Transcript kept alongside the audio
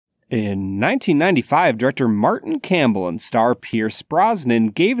In 1995, director Martin Campbell and star Pierce Brosnan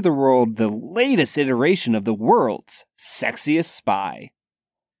gave the world the latest iteration of the world's sexiest spy.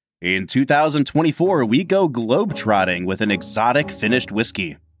 In 2024, we go globetrotting with an exotic finished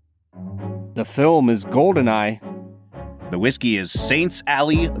whiskey. The film is GoldenEye. The whiskey is Saints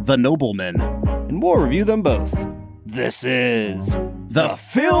Alley the Nobleman. And we'll review them both. This is the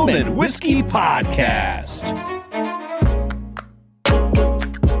Film and Whiskey Podcast.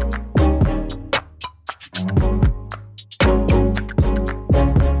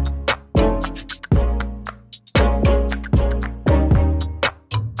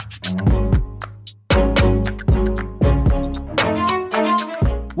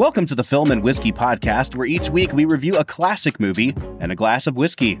 Welcome to the Film and Whiskey Podcast, where each week we review a classic movie and a glass of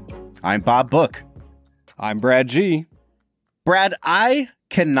whiskey. I'm Bob Book. I'm Brad G. Brad, I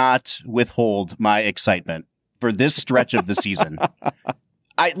cannot withhold my excitement for this stretch of the season.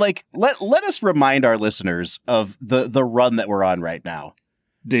 Let us remind our listeners of the run that we're on right now.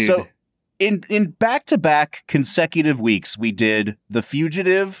 Dude. So in back-to-back consecutive weeks, we did The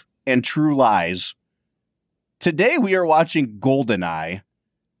Fugitive and True Lies. Today we are watching GoldenEye.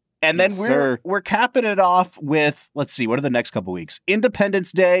 And then we're capping it off with, let's see, what are the next couple weeks?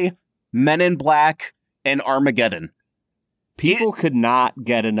 Independence Day, Men in Black, and Armageddon. People could not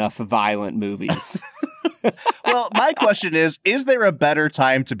get enough violent movies. Well, my question is there a better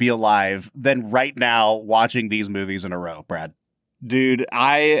time to be alive than right now watching these movies in a row, Brad? Dude,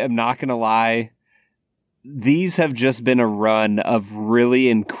 I am not going to lie. These have just been a run of really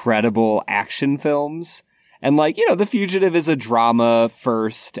incredible action films. And The Fugitive is a drama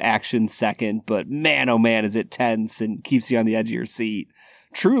first, action second, but man, oh man, is it tense and keeps you on the edge of your seat.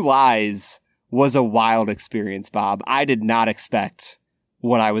 True Lies was a wild experience, Bob. I did not expect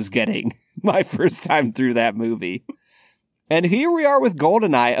what I was getting my first time through that movie. And here we are with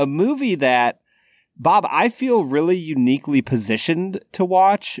GoldenEye, a movie that, Bob, I feel really uniquely positioned to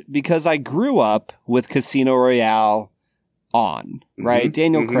watch because I grew up with Casino Royale on, right? Mm-hmm,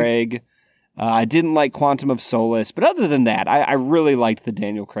 Daniel Craig. I didn't like Quantum of Solace, but other than that, I really liked the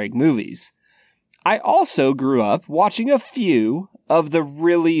Daniel Craig movies. I also grew up watching a few of the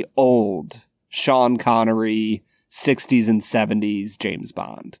really old Sean Connery 60s and 70s James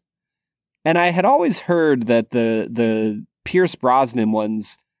Bond. And I had always heard that the Pierce Brosnan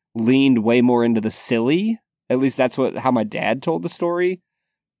ones leaned way more into the silly. At least that's how my dad told the story.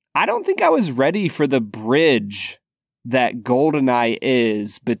 I don't think I was ready for the bridge that GoldenEye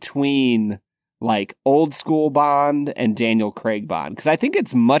is between old school Bond and Daniel Craig Bond, because I think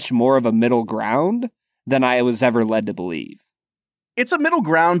it's much more of a middle ground than I was ever led to believe. It's a middle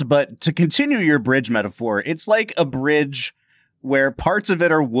ground, but to continue your bridge metaphor, it's like a bridge where parts of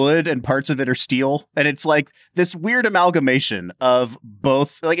it are wood and parts of it are steel, and it's like this weird amalgamation of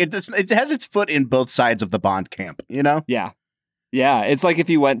both. It has its foot in both sides of the Bond camp, you know? Yeah, it's like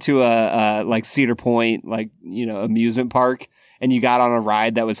if you went to a Cedar Point, amusement park, and you got on a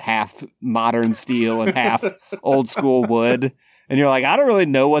ride that was half modern steel and half old school wood, and you're like, I don't really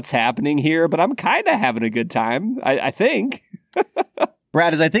know what's happening here, but I'm kind of having a good time, I think.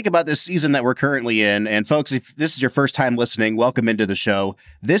 Brad, as I think about this season that we're currently in, and folks, if this is your first time listening, welcome into the show.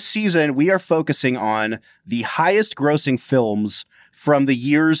 This season, we are focusing on the highest grossing films from the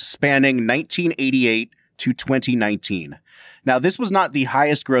years spanning 1988 to 2019. Now, this was not the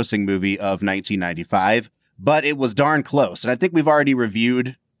highest grossing movie of 1995, but it was darn close. And I think we've already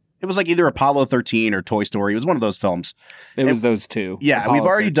reviewed, it was either Apollo 13 or Toy Story. It was one of those films. It was those two. Yeah, Apollo we've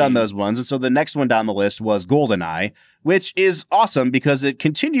already 13. done those ones. And so the next one down the list was GoldenEye, which is awesome because it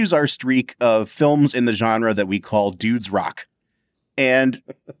continues our streak of films in the genre that we call dudes rock. And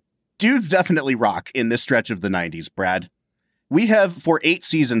dudes definitely rock in this stretch of the 90s, Brad. We have, for 8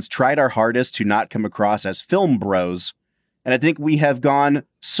 seasons, tried our hardest to not come across as film bros. And I think we have gone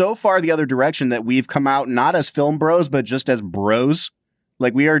so far the other direction that we've come out not as film bros, but just as bros.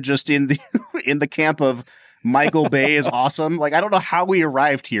 We are just in the camp of Michael Bay is awesome. I don't know how we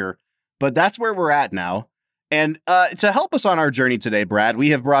arrived here, but that's where we're at now. And to help us on our journey today, Brad,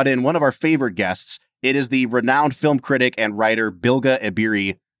 we have brought in one of our favorite guests. It is the renowned film critic and writer, Bilge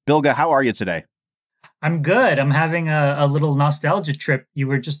Ebiri. Bilge, how are you today? I'm good. I'm having a little nostalgia trip. You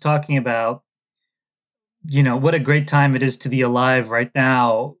were just talking about, what a great time it is to be alive right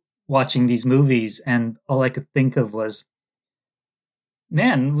now watching these movies. And all I could think of was,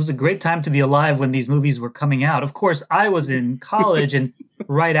 man, it was a great time to be alive when these movies were coming out. Of course, I was in college and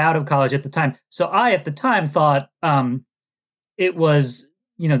right out of college at the time. So I, at the time, thought it was,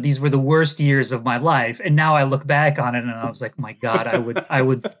 these were the worst years of my life. And now I look back on it and I was like, my God, I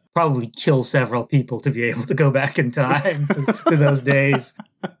would probably kill several people to be able to go back in time to those days.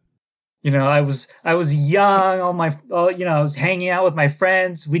 I was young. I was hanging out with my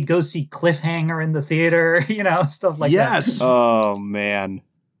friends. We'd go see Cliffhanger in the theater, stuff like that. Yes. Oh, man.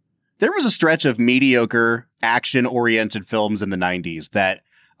 There was a stretch of mediocre, action-oriented films in the 90s that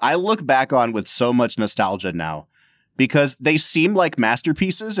I look back on with so much nostalgia now because they seem like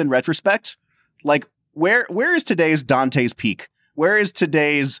masterpieces in retrospect. Like, where is today's Dante's Peak? Where is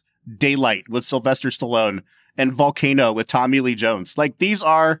today's Daylight with Sylvester Stallone and Volcano with Tommy Lee Jones? Like, these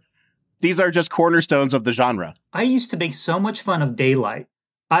are just cornerstones of the genre. I used to make so much fun of Daylight.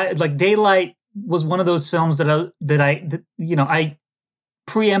 Daylight was one of those films that I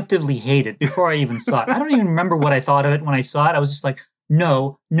preemptively hated before I even saw it. I don't even remember what I thought of it when I saw it. I was just like,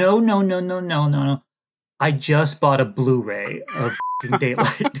 no. I just bought a Blu-ray of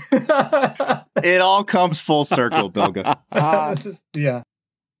Daylight. It all comes full circle, Bilge. Yeah.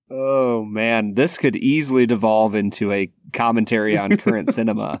 Oh, man. This could easily devolve into a commentary on current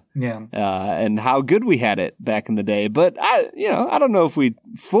cinema. Yeah. And how good we had it back in the day. But, I don't know if we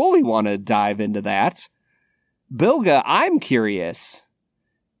fully want to dive into that. Bilge, I'm curious.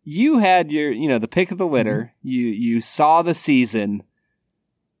 You had the pick of the litter. Mm-hmm. You saw the season.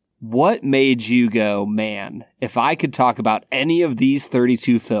 What made you go, man, if I could talk about any of these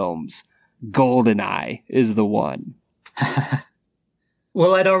 32 films, GoldenEye is the one?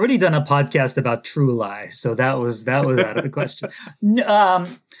 Well, I'd already done a podcast about True Lies, so that was out of the question.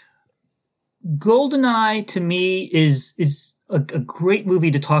 GoldenEye to me is a great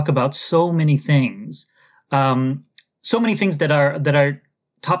movie to talk about so many things. So many things that are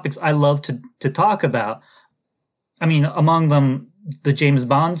topics I love to talk about. I mean, among them, the James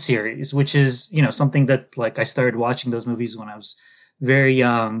Bond series, which is, something that I started watching those movies when I was very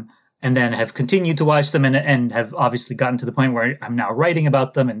young and then have continued to watch them and have obviously gotten to the point where I'm now writing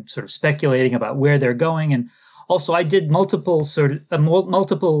about them and sort of speculating about where they're going. And also I did multiple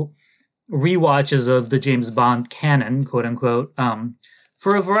rewatches of the James Bond canon, quote unquote,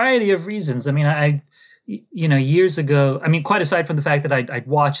 for a variety of reasons. I mean, years ago, quite aside from the fact that I'd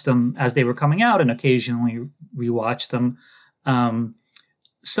watched them as they were coming out and occasionally rewatch them.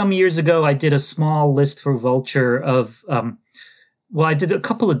 Some years ago, I did a small list for Vulture of, I did a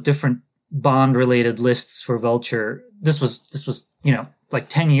couple of different Bond-related lists for Vulture. This was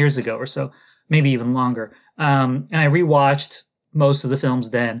 10 years ago or so, maybe even longer. And I rewatched most of the films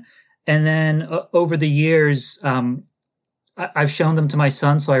then. And then over the years, I've shown them to my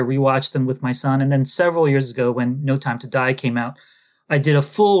son, so I rewatched them with my son. And then several years ago, when No Time to Die came out, I did a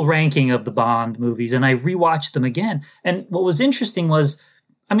full ranking of the Bond movies, and I rewatched them again. And what was interesting was,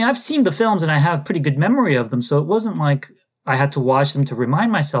 I've seen the films, and I have pretty good memory of them, so it wasn't like I had to watch them to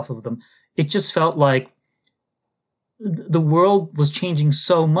remind myself of them. It just felt like the world was changing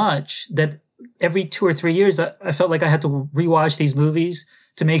so much that every 2 or 3 years, I felt like I had to rewatch these movies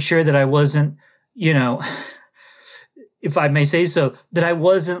to make sure that I wasn't, if I may say so, that I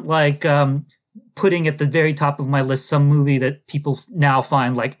wasn't putting at the very top of my list some movie that people now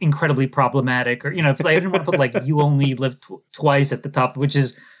find incredibly problematic, or I didn't want to put You Only Live Twice at the top, which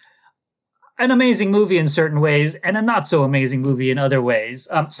is an amazing movie in certain ways and a not so amazing movie in other ways.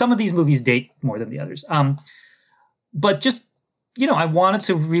 Some of these movies date more than the others, but just I wanted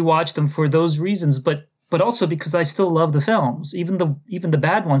to rewatch them for those reasons, but also because I still love the films, even the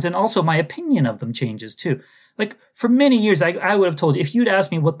bad ones, and also my opinion of them changes too. For many years, I would have told you, if you'd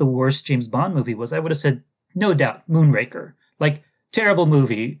asked me what the worst James Bond movie was, I would have said, no doubt, Moonraker. Terrible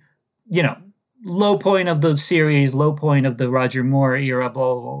movie, low point of the series, low point of the Roger Moore era,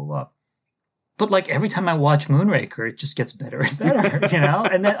 blah, blah, blah. But every time I watch Moonraker, it just gets better and better,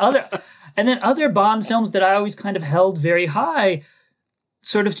 And then other Bond films that I always kind of held very high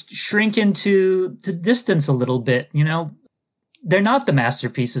sort of shrink into distance a little bit, They're not the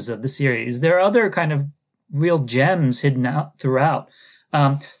masterpieces of the series. There are other kind of real gems hidden out throughout.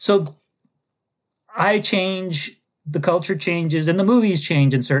 So I change, the culture changes, and the movies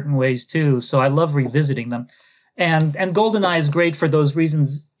change in certain ways too. So I love revisiting them. And GoldenEye is great for those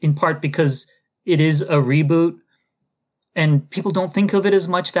reasons, in part because it is a reboot and people don't think of it as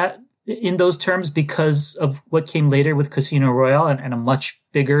much that in those terms because of what came later with Casino Royale and a much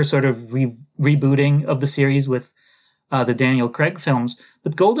bigger sort of rebooting of the series with the Daniel Craig films.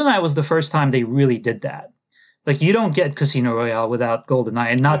 But GoldenEye was the first time they really did that. You don't get Casino Royale without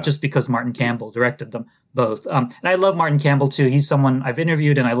GoldenEye, and not just because Martin Campbell directed them both. And I love Martin Campbell too. He's someone I've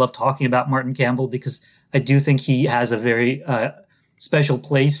interviewed, and I love talking about Martin Campbell because I do think he has a very special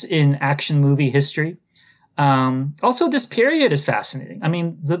place in action movie history. Also, this period is fascinating.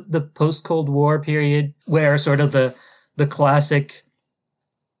 The post-Cold War period, where sort of the classic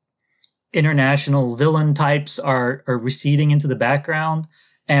international villain types are receding into the background.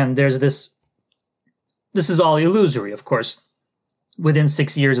 And there's this is all illusory, of course. Within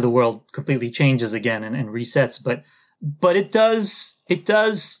 6 years, the world completely changes again and resets. But it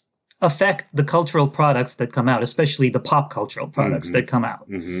does affect the cultural products that come out, especially the pop cultural products that come out,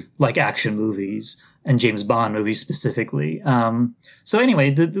 like action movies and James Bond movies specifically. So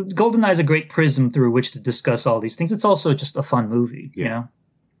anyway, the GoldenEye is a great prism through which to discuss all these things. It's also just a fun movie, you know?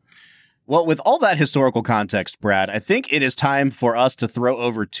 Well, with all that historical context, Brad, I think it is time for us to throw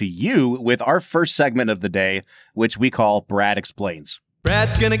over to you with our first segment of the day, which we call Brad Explains.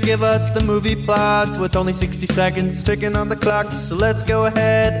 Brad's gonna give us the movie plot with only 60 seconds ticking on the clock. So let's go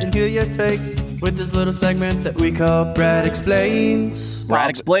ahead and hear your take with this little segment that we call Brad Explains. Brad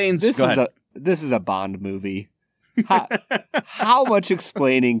Explains. This is a Bond movie. How much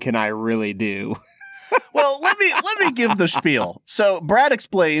explaining can I really do? Well, let me give the spiel. So Brad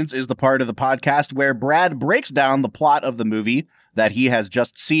Explains is the part of the podcast where Brad breaks down the plot of the movie that he has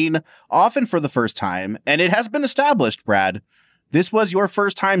just seen, often for the first time. And it has been established, Brad, this was your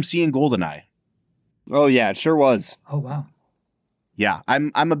first time seeing GoldenEye. Oh, yeah, it sure was. Oh, wow. Yeah,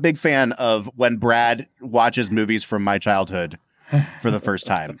 I'm a big fan of when Brad watches movies from my childhood for the first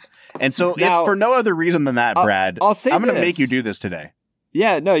time. And so now, if for no other reason than that, Brad, I'm going to make you do this today.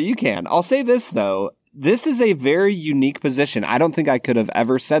 Yeah, no, you can. I'll say this, though. This is a very unique position. I don't think I could have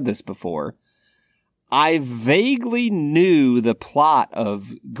ever said this before. I vaguely knew the plot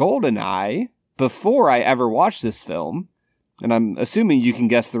of GoldenEye before I ever watched this film. And I'm assuming you can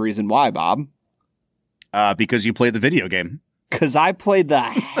guess the reason why, Bob. Because you played the video game. Because I played the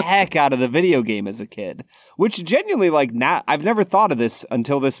heck out of the video game as a kid. Which genuinely, I've never thought of this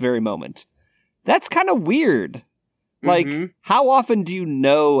until this very moment. That's kind of weird. Like, how often do you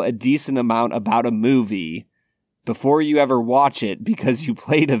know a decent amount about a movie before you ever watch it because you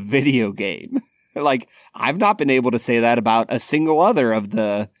played a video game? Like, I've not been able to say that about a single other of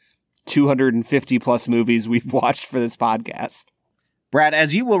the 250 plus movies we've watched for this podcast. Brad,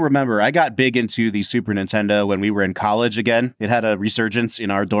 as you will remember, I got big into the Super Nintendo when we were in college again. It had a resurgence in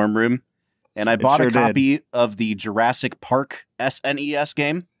our dorm room. And I bought a copy of the Jurassic Park SNES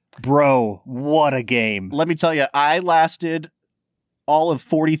game. Bro, what a game. Let me tell you, I lasted all of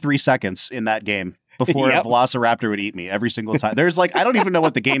 43 seconds in that game before a Velociraptor would eat me every single time. There's I don't even know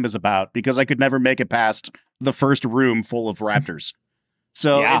what the game is about because I could never make it past the first room full of raptors.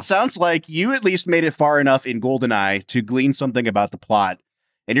 So it sounds like you at least made it far enough in GoldenEye to glean something about the plot.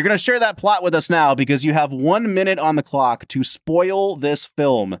 And you're going to share that plot with us now because you have 1 minute on the clock to spoil this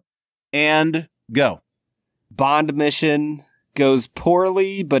film. And go. Bond mission goes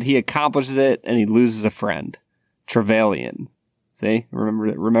poorly, but he accomplishes it and he loses a friend. Trevelyan. See?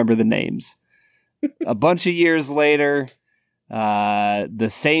 Remember the names. A bunch of years later, the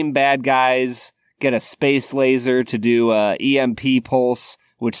same bad guys get a space laser to do a EMP pulse,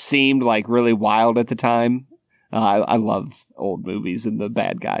 which seemed like really wild at the time. I love old movies and the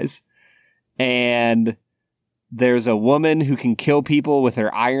bad guys. And there's a woman who can kill people with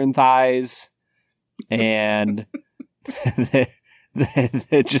her iron thighs. And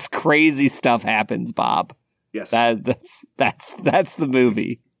just crazy stuff happens, Bob. Yes. That's the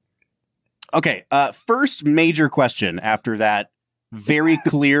movie. Okay, first major question after that very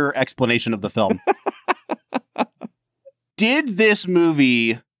clear explanation of the film. Did this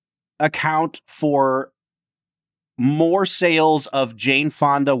movie account for more sales of Jane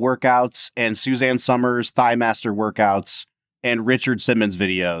Fonda workouts and Suzanne Summers Thigh Master workouts and Richard Simmons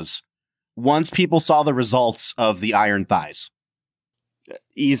videos once people saw the results of the iron thighs?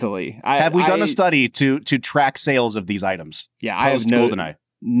 Easily. Have we done a study to track sales of these items? Yeah, I have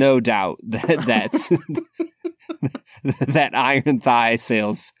no doubt that that iron thigh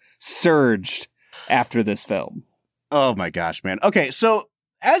sales surged after this film. Oh my gosh, man. Okay, so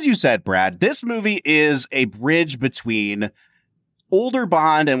as you said, Brad, this movie is a bridge between older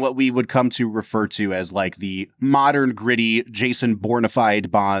Bond and what we would come to refer to as the modern, gritty, Jason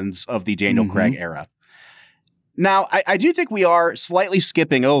Bourne-ified Bonds of the Daniel Craig era. Now, I do think we are slightly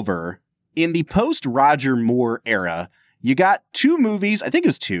skipping over, in the post-Roger Moore era, you got two movies, I think it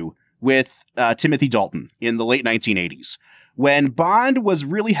was two, with Timothy Dalton in the late 1980s, when Bond was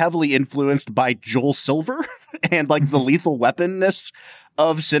really heavily influenced by Joel Silver and the lethal weaponness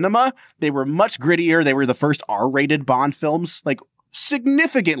of cinema. They were much grittier. They were the first R-rated Bond films,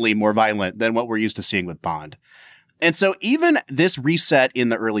 significantly more violent than what we're used to seeing with Bond. And so even this reset in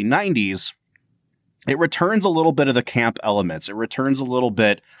the early 90s, it returns a little bit of the camp elements. It returns a little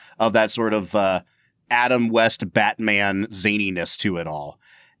bit of that sort of Adam West Batman zaniness to it all.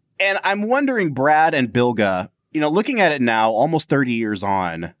 And I'm wondering, Brad and Bilge, looking at it now, almost 30 years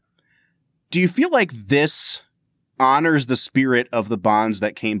on, do you feel like this honors the spirit of the Bonds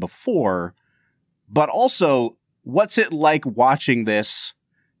that came before, but also what's it like watching this,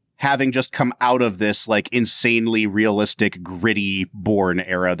 having just come out of this like insanely realistic, gritty Bourne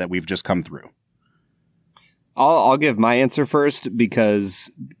era that we've just come through? I'll give my answer first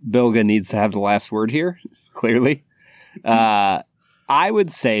because Bilge needs to have the last word here, clearly. I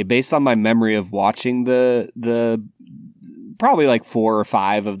would say, based on my memory of watching the probably like 4 or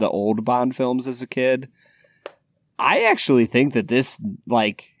 5 of the old Bond films as a kid, I actually think that this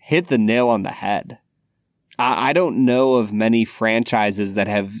like hit the nail on the head. I don't know of many franchises that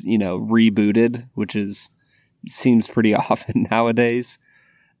have, rebooted, which seems pretty often nowadays.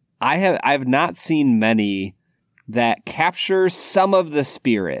 I've not seen many that capture some of the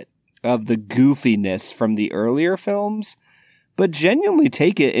spirit of the goofiness from the earlier films, but genuinely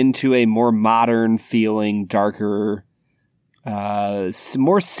take it into a more modern feeling, darker,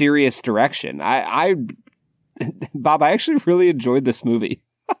 more serious direction. Bob, I actually really enjoyed this movie.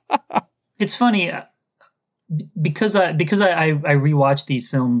 It's funny because I rewatch these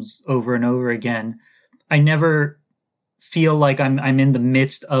films over and over again. I never feel like I'm in the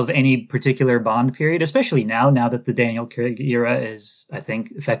midst of any particular Bond period, especially now that the Daniel Craig era is, I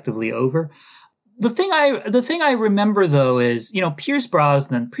think, effectively over. The thing I remember though is, Pierce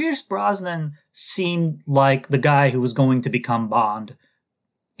Brosnan. Pierce Brosnan seemed like the guy who was going to become Bond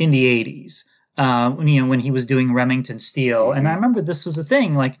in the 80s. When he was doing Remington Steele. And I remember this was a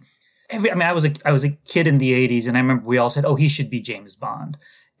thing, like I was a kid in the 80s, and I remember we all said, "Oh, he should be James Bond."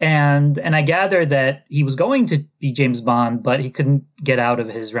 And I gather that he was going to be James Bond, but he couldn't get out of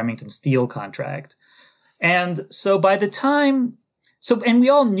his Remington Steele contract. And so by the time, and we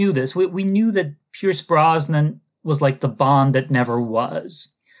all knew this, we knew that Pierce Brosnan was like the Bond that never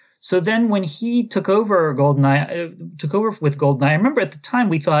was. So then when he took over with GoldenEye, I remember at the time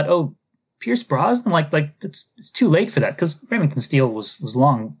we thought, oh, Pierce Brosnan, like it's too late for that, because Remington Steele was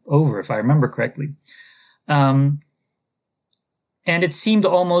long over, if I remember correctly. And it seemed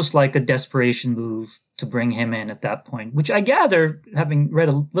almost like a desperation move to bring him in at that point, which I gather, having read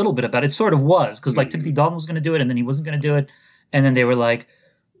a little bit about it, sort of was, because like Timothy Dalton was going to do it, and then he wasn't going to do it, and then they were like,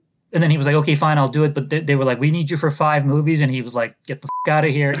 and then he was like, okay, fine, I'll do it, but they were like, we need you for 5 movies, and he was like, get the out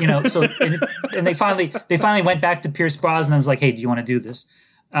of here, So and they finally went back to Pierce Brosnan and was like, hey, do you want to do this?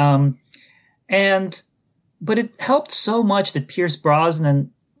 But it helped so much that Pierce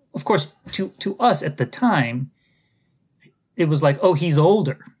Brosnan, of course, to us at the time, it was like, oh, he's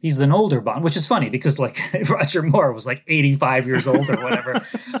older. He's an older Bond, which is funny because like Roger Moore was like 85 years old or whatever.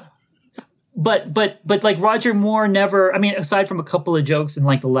 but like Roger Moore never, I mean, aside from a couple of jokes in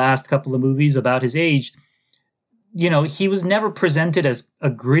like the last couple of movies about his age, he was never presented as a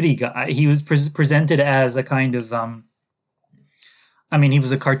gritty guy. He was presented as a kind of, he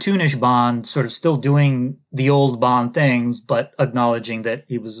was a cartoonish Bond, sort of still doing the old Bond things, but acknowledging that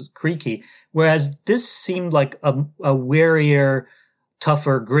he was creaky. Whereas this seemed like a warier,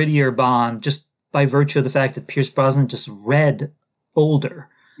 tougher, grittier Bond, just by virtue of the fact that Pierce Brosnan just read older.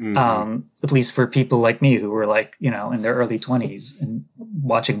 Mm-hmm. At least for people like me who were like, in their early 20s and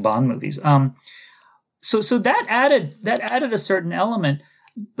watching Bond movies. So that added a certain element,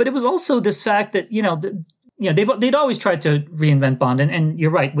 but it was also this fact that, they'd always tried to reinvent Bond, and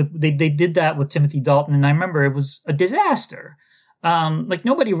you're right. They did that with Timothy Dalton, and I remember it was a disaster. Like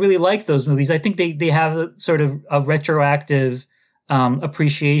nobody really liked those movies. I think they have a sort of a retroactive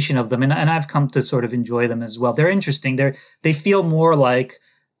appreciation of them, and I've come to sort of enjoy them as well. They're interesting. They feel more like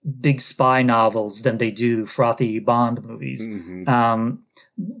big spy novels than they do frothy Bond movies. Mm-hmm.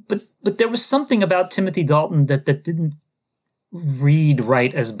 But there was something about Timothy Dalton that didn't read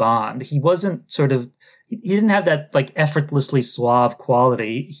right as Bond. He wasn't he didn't have that like effortlessly suave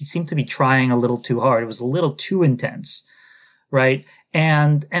quality. He seemed to be trying a little too hard. It was a little too intense, right?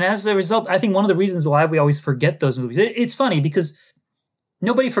 And as a result, I think one of the reasons why we always forget those movies, it's funny because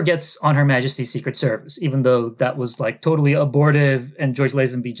nobody forgets On Her Majesty's Secret Service, even though that was like totally abortive and George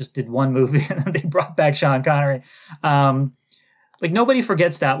Lazenby just did one movie and then they brought back Sean Connery. Like nobody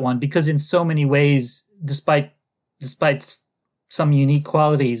forgets that one because in so many ways, despite some unique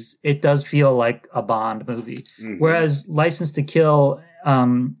qualities, it does feel like a Bond movie. Mm-hmm. Whereas License to Kill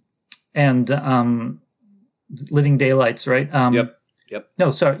and Living Daylights, right? Yep.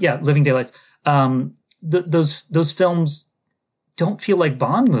 No, sorry. Yeah, Living Daylights. Those films don't feel like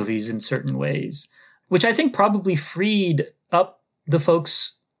Bond movies in certain ways, which I think probably freed up the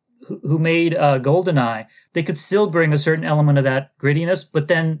folks who made GoldenEye. They could still bring a certain element of that grittiness, but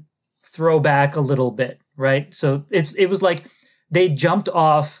then throw back a little bit, right? So it was like they jumped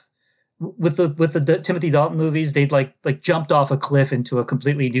off with the Timothy Dalton movies, they'd like jumped off a cliff into a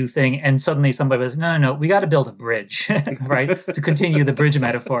completely new thing, and suddenly somebody was, no, we got to build a bridge, right? To continue the bridge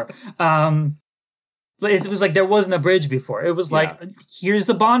metaphor. But it was like there wasn't a bridge before. It was like, here's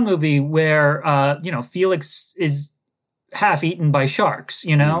the Bond movie where Felix is half eaten by sharks.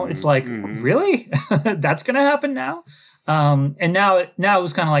 It's like, really? That's gonna happen now? And now it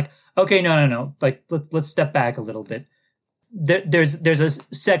was kind of like, okay, no. Like let's step back a little bit. There's a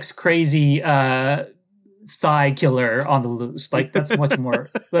sex crazy thigh killer on the loose. Like that's much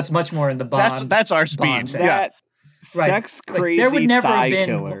more in the Bond. That's our speed. That sex crazy there would never thigh have been,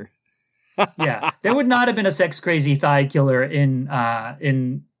 killer. Yeah, there would not have been a sex crazy thigh killer in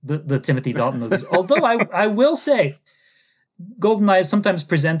the Timothy Dalton movies. Although I will say, GoldenEye is sometimes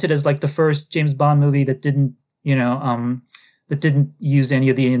presented as like the first James Bond movie that didn't use any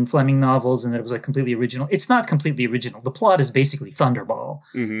of the Ian Fleming novels, and that it was like completely original. It's not completely original. The plot is basically Thunderball,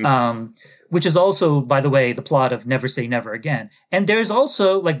 which is also, by the way, the plot of Never Say Never Again. And there's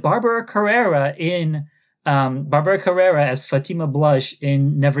also like Barbara Carrera as Fatima Blush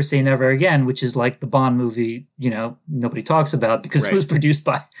in Never Say Never Again, which is like the Bond movie, nobody talks about because it was produced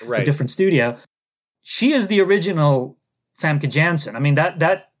by a different studio. She is the original Famke Janssen. I mean,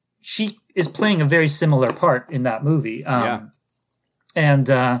 that she is playing a very similar part in that movie. And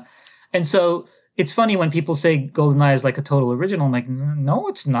so it's funny when people say GoldenEye is like a total original. I'm like, no,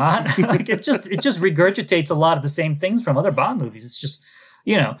 it's not. Like it just regurgitates a lot of the same things from other Bond movies. It's just,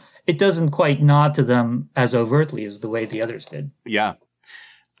 it doesn't quite nod to them as overtly as the way the others did. Yeah.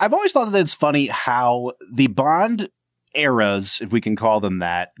 I've always thought that it's funny how the Bond eras, if we can call them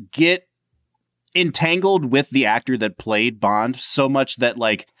that, get entangled with the actor that played Bond so much that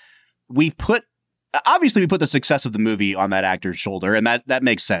like we put the success of the movie on that actor's shoulder, and that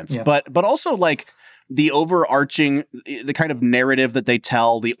makes sense. Yeah. But also like the overarching, the kind of narrative that they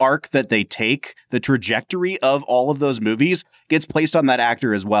tell, the arc that they take, the trajectory of all of those movies gets placed on that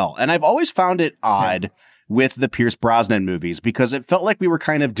actor as well. And I've always found it odd with the Pierce Brosnan movies because it felt like we were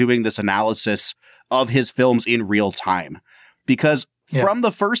kind of doing this analysis of his films in real time. Because from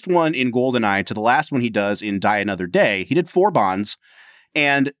the first one in GoldenEye to the last one he does in Die Another Day, he did 4 Bonds,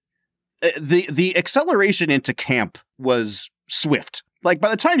 and the acceleration into camp was swift. Like by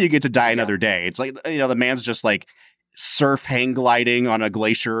the time you get to Die Another Day, it's like, the man's just like surf hang gliding on a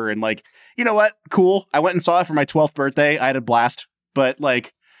glacier and like, you know what? Cool. I went and saw it for my 12th birthday. I had a blast. But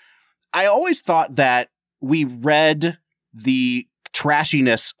like, I always thought that we read the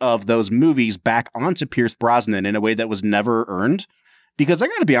trashiness of those movies back onto Pierce Brosnan in a way that was never earned. Because I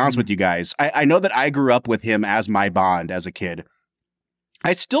got to be honest with you guys, I know that I grew up with him as my Bond as a kid.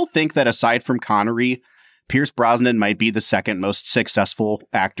 I still think that aside from Connery, Pierce Brosnan might be the second most successful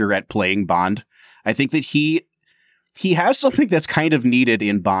actor at playing Bond. I think that he has something that's kind of needed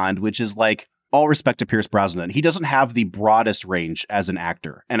in Bond, which is like, all respect to Pierce Brosnan, he doesn't have the broadest range as an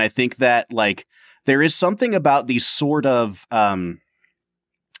actor. And I think that like there is something about the sort of not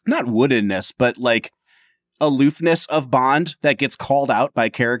woodenness, but like aloofness of Bond that gets called out by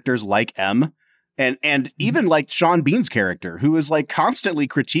characters like M. And even like Sean Bean's character, who is like constantly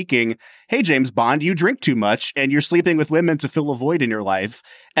critiquing, hey, James Bond, you drink too much and you're sleeping with women to fill a void in your life.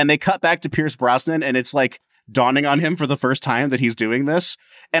 And they cut back to Pierce Brosnan and it's like dawning on him for the first time that he's doing this.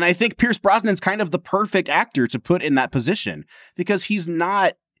 And I think Pierce Brosnan's kind of the perfect actor to put in that position because he's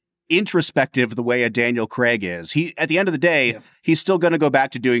not introspective the way a Daniel Craig is. He, at the end of the day, he's still going to go back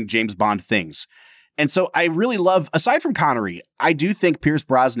to doing James Bond things. And so I really love, aside from Connery, I do think Pierce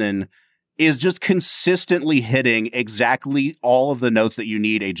Brosnan is just consistently hitting exactly all of the notes that you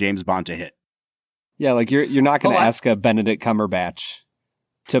need a James Bond to hit. Yeah, like you're not going to ask a Benedict Cumberbatch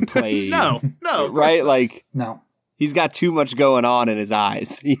to play. No, right? Like, no, he's got too much going on in his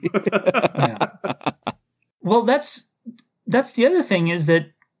eyes. Well, that's the other thing is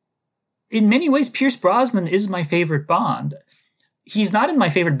that in many ways, Pierce Brosnan is my favorite Bond. He's not in my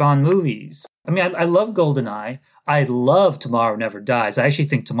favorite Bond movies. I mean, I love GoldenEye. I love Tomorrow Never Dies. I actually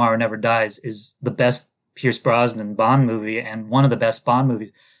think Tomorrow Never Dies is the best Pierce Brosnan Bond movie and one of the best Bond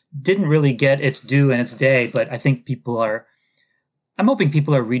movies. Didn't really get its due in its day, but I think I'm hoping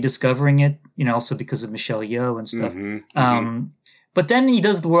people are rediscovering it, also because of Michelle Yeoh and stuff. But then he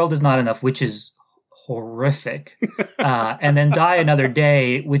does The World Is Not Enough, which is horrific. And then Die Another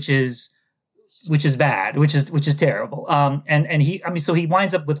Day, which is bad, which is terrible. So he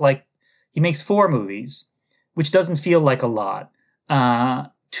winds up with he makes 4 movies, which doesn't feel like a lot.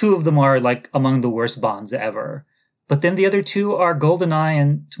 2 of them are like among the worst Bonds ever. But then the other 2 are GoldenEye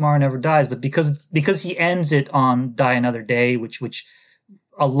and Tomorrow Never Dies. But because he ends it on Die Another Day, which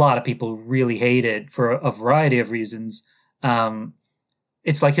a lot of people really hated for a variety of reasons,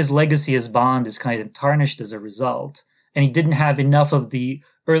 it's like his legacy as Bond is kind of tarnished as a result. And he didn't have enough of the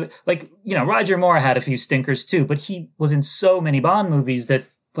early, like, Roger Moore had a few stinkers too, but he was in so many Bond movies that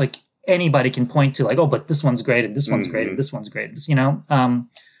like anybody can point to, like, oh, but this one's great and this one's great and this one's great,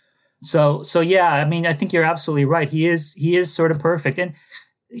 So yeah, I mean, I think you're absolutely right. He is sort of perfect, and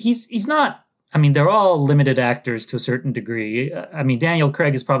he's not. I mean, they're all limited actors to a certain degree. I mean, Daniel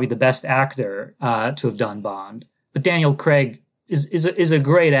Craig is probably the best actor to have done Bond, but Daniel Craig is a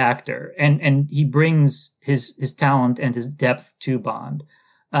great actor, and he brings his talent and his depth to Bond,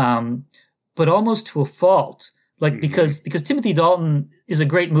 but almost to a fault. Like, because Timothy Dalton is a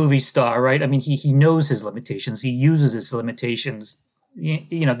great movie star, right? I mean, he knows his limitations. He uses his limitations.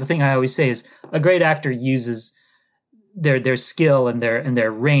 The thing I always say is a great actor uses their skill and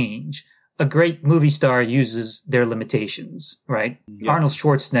their range. A great movie star uses their limitations, right? Yep. Arnold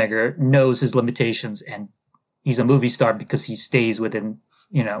Schwarzenegger knows his limitations, and he's a movie star because he stays within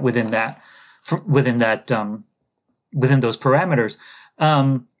those parameters.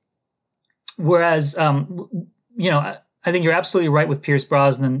 Whereas, I think you're absolutely right with Pierce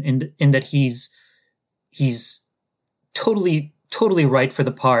Brosnan in that he's totally right for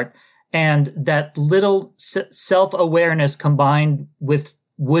the part, and that little self-awareness combined with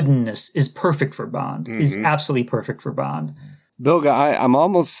woodenness is perfect for Bond. Is absolutely perfect for Bond. Bilge, I'm a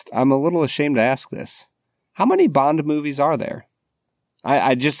little ashamed to ask this. How many Bond movies are there?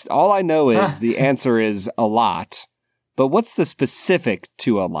 All I know is the answer is a lot. But what's the specific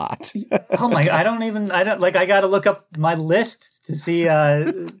to a lot? Oh my! I got to look up my list to see.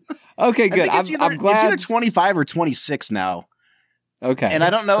 Okay, good. I'm glad. It's either 25 or 26 now. Okay, and I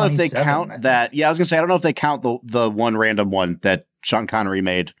don't know if they count that. Yeah, I was gonna say I don't know if they count the one random one that Sean Connery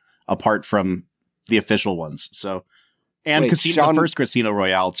made apart from the official ones. So, and the first Casino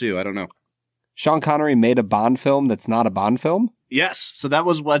Royale too. I don't know. Sean Connery made a Bond film that's not a Bond film. Yes, so that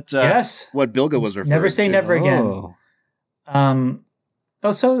was what what Bilge was referring to. Never say never again.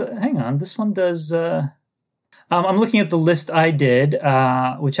 So hang on. This one does. I'm looking at the list I did,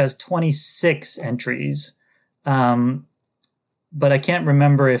 which has 26 entries. But I can't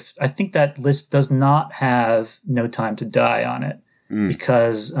remember I think that list does not have No Time to Die on it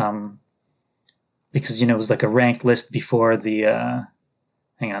because it was like a ranked list before the.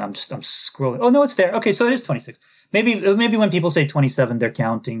 Hang on, I'm scrolling. Oh no, it's there. Okay, so it is 26. Maybe when people say 27, they're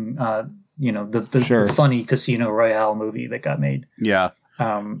counting. The funny Casino Royale movie that got made. Yeah.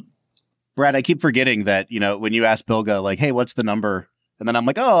 Brad, I keep forgetting that, when you ask Bilge, like, hey, what's the number? And then I'm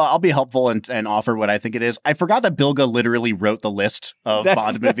like, oh, I'll be helpful and offer what I think it is. I forgot that Bilge literally wrote the list of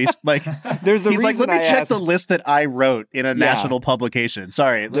Bond movies. Like, there's a reason let me check the list that I wrote in a national publication.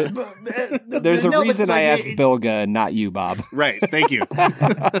 Sorry. There's a reason I asked Bilge, not you, Bob. Right. Thank you.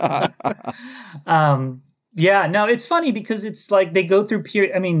 Yeah, no, it's funny because it's like they go through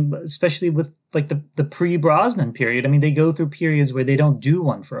period. I mean, especially with like the pre-Brosnan period. I mean, they go through periods where they don't do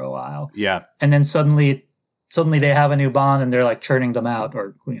one for a while. Yeah. And then suddenly they have a new Bond and they're like churning them out,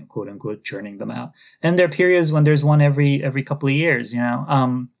 or quote unquote churning them out. And there are periods when there's one every couple of years.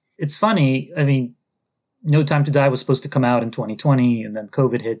 It's funny. I mean, No Time to Die was supposed to come out in 2020, and then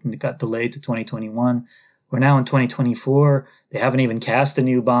COVID hit and it got delayed to 2021. We're now in 2024. They haven't even cast a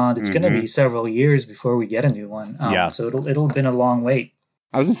new Bond. It's going to be several years before we get a new one. So it'll have been a long wait.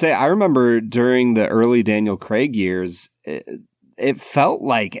 I was going to say, I remember during the early Daniel Craig years, it felt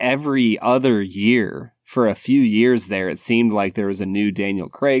like every other year for a few years there, it seemed like there was a new Daniel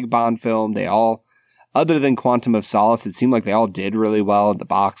Craig Bond film. They all, other than Quantum of Solace, it seemed like they all did really well at the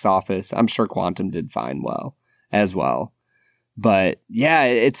box office. I'm sure Quantum did fine as well. But yeah,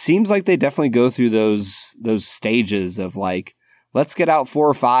 it seems like they definitely go through those stages of like, let's get out 4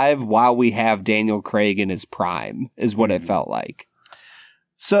 or 5 while we have Daniel Craig in his prime, is what it felt like.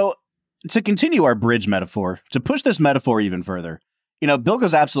 So to continue our bridge metaphor, to push this metaphor even further,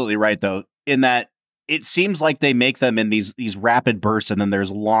 Bilge's absolutely right, though, in that it seems like they make them in these rapid bursts and then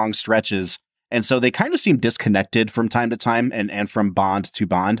there's long stretches. And so they kind of seem disconnected from time to time and from Bond to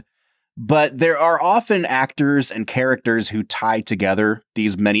Bond. But there are often actors and characters who tie together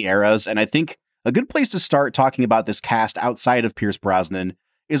these many eras. And I think a good place to start talking about this cast outside of Pierce Brosnan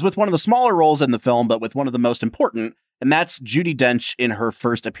is with one of the smaller roles in the film, but with one of the most important, and that's Judi Dench in her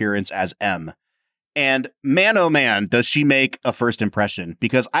first appearance as M. And man, oh man, does she make a first impression.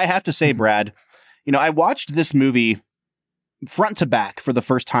 Because I have to say, Brad, I watched this movie front to back for the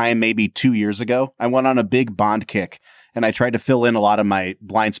first time maybe 2 years ago. I went on a big Bond kick, and I tried to fill in a lot of my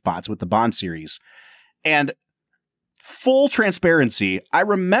blind spots with the Bond series. And full transparency, I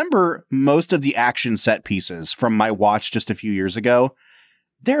remember most of the action set pieces from my watch just a few years ago.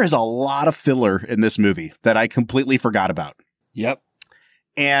 There is a lot of filler in this movie that I completely forgot about. Yep.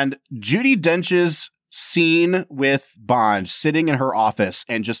 And Judi Dench's scene with Bond sitting in her office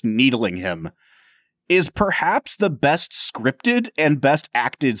and just needling him is perhaps the best scripted and best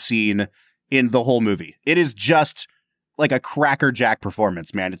acted scene in the whole movie. It is just like a crackerjack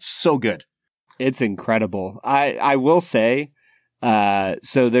performance, man. It's so good. It's incredible. I will say,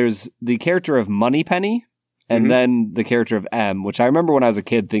 so there's the character of Moneypenny and then the character of M, which I remember when I was a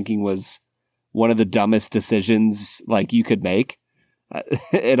kid thinking was one of the dumbest decisions like you could make.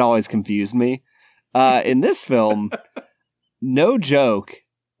 It always confused me. In this film, no joke,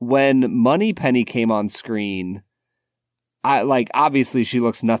 when Moneypenny came on screen, obviously she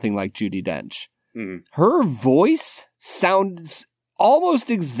looks nothing like Judi Dench. Her voice sounds almost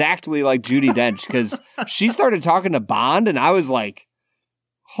exactly like Judi Dench because she started talking to Bond and I was like,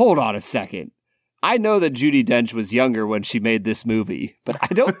 hold on a second. I know that Judi Dench was younger when she made this movie, but I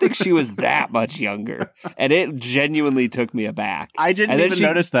don't think she was that much younger. And it genuinely took me aback. I didn't even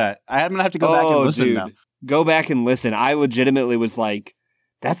notice that. I'm going to have to go back and listen now. Go back and listen. I legitimately was like,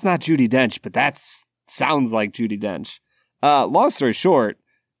 that's not Judi Dench, but that sounds like Judi Dench. Long story short,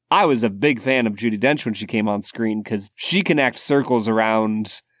 I was a big fan of Judi Dench when she came on screen because she can act circles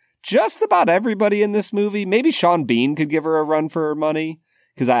around just about everybody in this movie. Maybe Sean Bean could give her a run for her money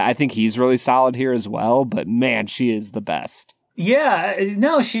because I think he's really solid here as well. But man, she is the best. Yeah,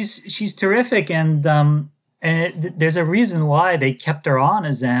 no, she's terrific, and there's a reason why they kept her on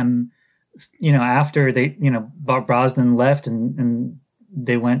as M. After they, Brosnan left and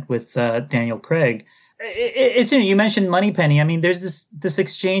they went with Daniel Craig. It's you mentioned Moneypenny. I mean, there's this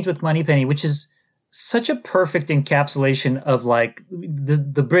exchange with Moneypenny, which is such a perfect encapsulation of like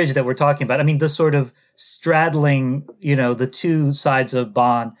the bridge that we're talking about. I mean, the sort of straddling, the two sides of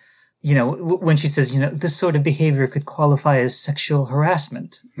Bond. When she says, this sort of behavior could qualify as sexual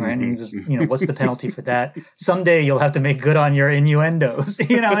harassment, right? And just, what's the penalty for that? Someday you'll have to make good on your innuendos,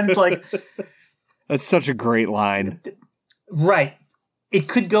 and it's like, that's such a great line, right? It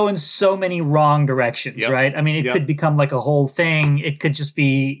could go in so many wrong directions, right? I mean, it could become like a whole thing. It could just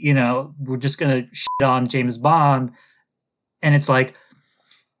be, we're just going to shit on James Bond. And it's like,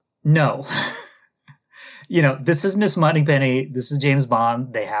 no, this is Miss Moneypenny. This is James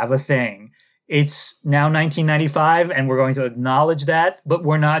Bond. They have a thing. It's now 1995 and we're going to acknowledge that, but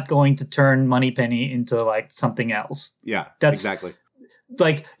we're not going to turn Moneypenny into like something else. Yeah, that's exactly.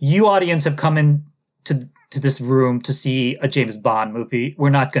 Like you audience have come in to this room to see a James Bond movie. We're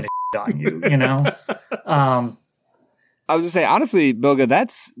not going to on you, I was going to say, honestly, Bilge,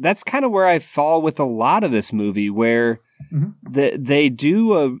 that's kind of where I fall with a lot of this movie, where they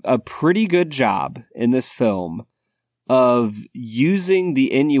do a pretty good job in this film of using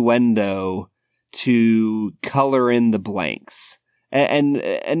the innuendo to color in the blanks. And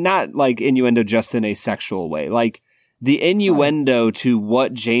not like innuendo just in a sexual way. Like, the innuendo to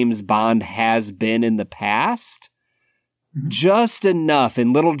what James Bond has been in the past, just enough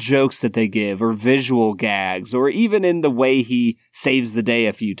in little jokes that they give, or visual gags, or even in the way he saves the day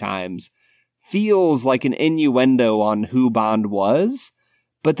a few times, feels like an innuendo on who Bond was,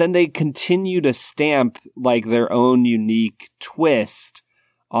 but then they continue to stamp like their own unique twist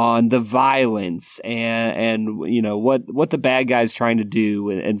on the violence and what the bad guy's trying to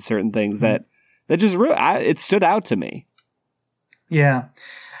do and certain things that just really, it stood out to me. Yeah.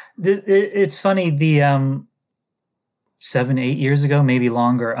 It's funny. The 7-8 years ago, maybe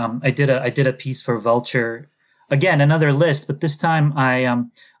longer, I did a piece for Vulture. Again, another list, but this time I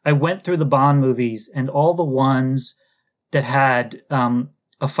went through the Bond movies and all the ones that had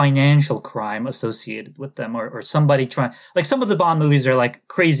a financial crime associated with them, or somebody trying. Like some of the Bond movies are like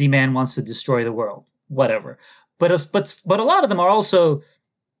crazy man wants to destroy the world, whatever. But a lot of them are also,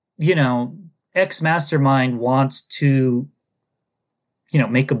 ex-mastermind wants to,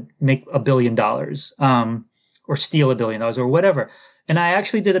 make $1 billion, or steal $1 billion or whatever. And I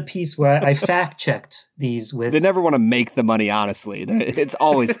actually did a piece where I fact-checked these with... They never want to make the money, honestly. It's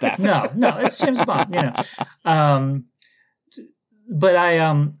always theft. No, it's James Bond, But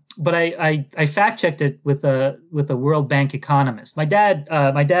I fact-checked it with a World Bank economist. My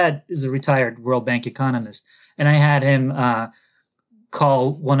dad is a retired World Bank economist, and I had him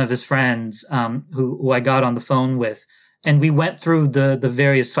call one of his friends who I got on the phone with, and we went through the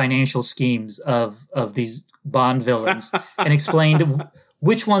various financial schemes of these Bond villains and explained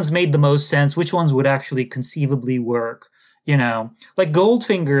which ones made the most sense, which ones would actually conceivably work. Like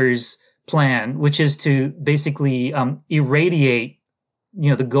Goldfinger's plan, which is to basically irradiate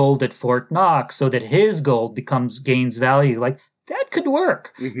the gold at Fort Knox so that his gold gains value. Like that could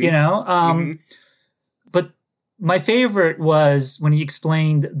work, But my favorite was when he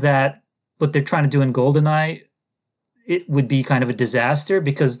explained that what they're trying to do in GoldenEye it would be kind of a disaster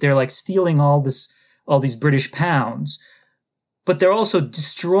because they're like stealing all these British pounds, but they're also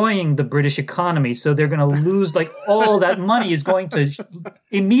destroying the British economy. So they're going to lose like all that money is going to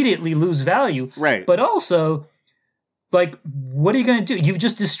immediately lose value. Right. But also, like, what are you going to do? You've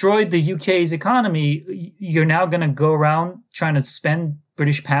just destroyed the UK's economy. You're now going to go around trying to spend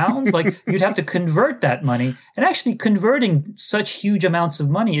British pounds? Like, you'd have to convert that money. And actually converting such huge amounts of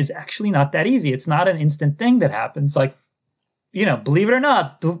money is actually not that easy. It's not an instant thing that happens. Like, you know, believe it or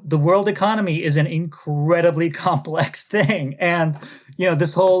not, the world economy is an incredibly complex thing. And, you know,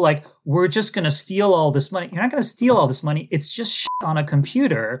 this whole, like, we're just going to steal all this money. You're not going to steal all this money. It's just shit on a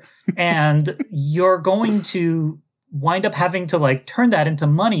computer. And you're going to wind up having to, like, turn that into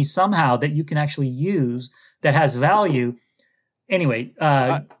money somehow that you can actually use that has value. Anyway,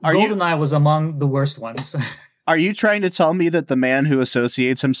 GoldenEye was among the worst ones. Are you trying to tell me that the man who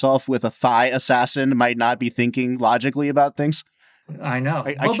associates himself with a thigh assassin might not be thinking logically about things? I know.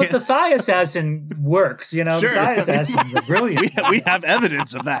 But the thigh assassin works, you know. Sure. The thigh assassins are brilliant. we have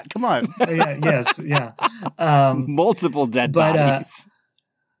evidence of that. Come on. Yeah. Multiple dead bodies.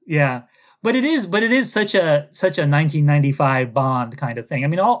 Yeah. But it is such a 1995 Bond kind of thing. I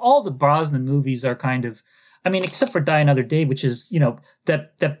mean, all the Brosnan movies are kind of, I mean, except for Die Another Day, which is, you know,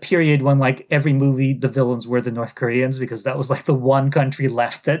 that period when, like, every movie, the villains were the North Koreans, because that was, like, the one country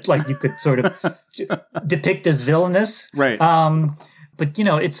left that, like, you could sort of depict as villainous. Right. But, you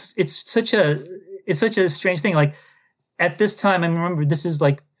know, it's such a strange thing. Like, at this time, I remember this is,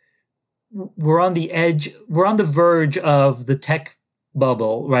 like, we're on the verge of the tech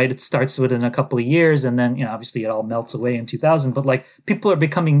bubble, right? It starts within a couple of years, and then, you know, obviously it all melts away in 2000, but, like, people are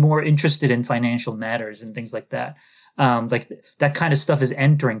becoming more interested in financial matters and things like that. Like, that kind of stuff is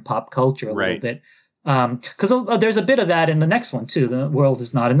entering pop culture a little bit. Because there's a bit of that in the next one too, The World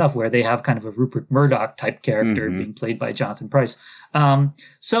Is Not Enough, where they have kind of a Rupert Murdoch type character being played by Jonathan Pryce.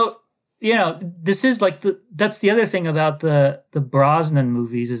 So, you know, this is like that's the other thing about the Brosnan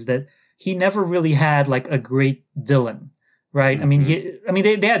movies, is that he never really had, like, a great villain. Right. I mean,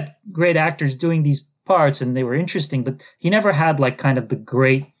 they had great actors doing these parts and they were interesting, but he never had, like, kind of the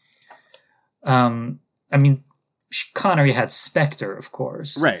great, I mean, Connery had Spectre, of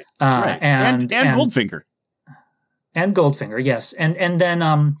course. Right. And Goldfinger. And Goldfinger. Yes. And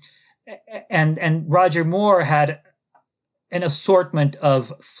then, and Roger Moore had an assortment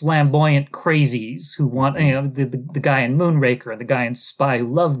of flamboyant crazies who want, you know, the guy in Moonraker and the guy in Spy Who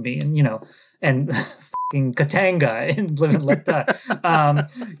Loved Me, and, you know, and Katanga in Live and Let Die.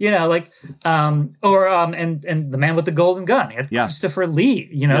 You know, like, and the Man with the Golden Gun. He had Christopher Lee,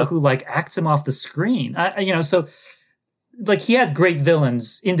 you know, who, like, acts him off the screen. You know, so, like, he had great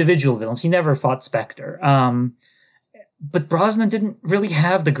villains, individual villains. He never fought Spectre. But Brosnan didn't really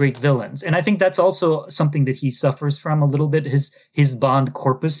have the great villains. And I think that's also something that he suffers from a little bit. His Bond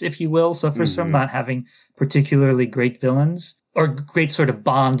corpus, if you will, suffers from not having particularly great villains. Or great sort of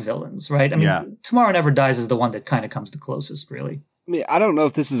Bond villains, right? I mean, Tomorrow Never Dies is the one that kind of comes the closest, really. I mean, I don't know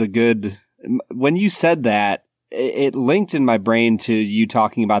if this is a good... When you said that, it linked in my brain to you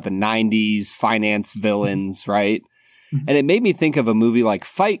talking about the 90s finance villains, right? Mm-hmm. And it made me think of a movie like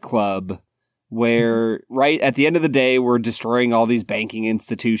Fight Club, where, right, at the end of the day, we're destroying all these banking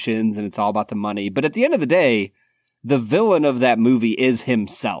institutions and it's all about the money. But at the end of the day, the villain of that movie is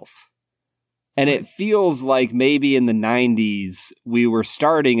himself. And it feels like maybe in the 90s, we were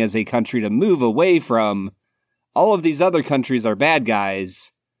starting as a country to move away from all of these other countries are bad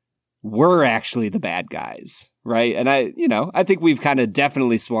guys. We're actually the bad guys, right? And I think we've kind of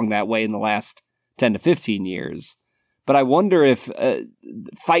definitely swung that way in the last 10 to 15 years. But I wonder if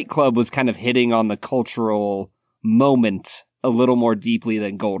Fight Club was kind of hitting on the cultural moment a little more deeply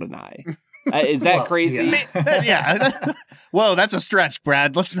than GoldenEye. Is that crazy? Yeah. Whoa, that's a stretch,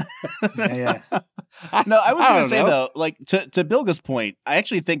 Brad. Let's not. Yeah. No, I was going to say, though, like, to Bilge's point, I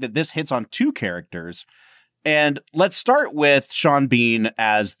actually think that this hits on two characters. And let's start with Sean Bean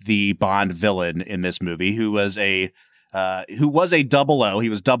as the Bond villain in this movie, who was a 00. He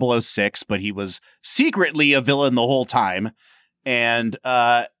was 006, but he was secretly a villain the whole time. And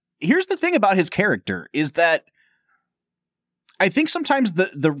here's the thing about his character is that I think sometimes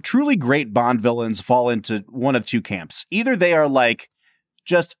the truly great Bond villains fall into one of two camps. Either they are, like,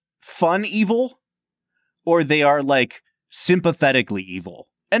 just fun evil, or they are, like, sympathetically evil.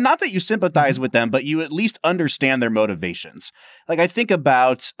 And not that you sympathize with them, but you at least understand their motivations. Like, I think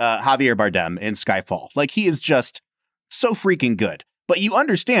about Javier Bardem in Skyfall. Like, he is just so freaking good. But you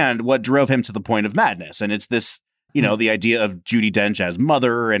understand what drove him to the point of madness. And it's this, you know, the idea of Judi Dench as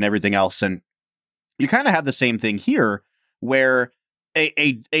mother and everything else. And you kind of have the same thing here, where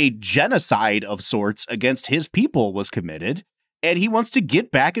a genocide of sorts against his people was committed, and he wants to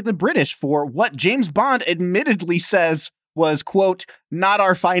get back at the British for what James Bond admittedly says was, quote, not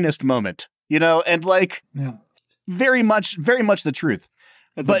our finest moment, and like very much the truth.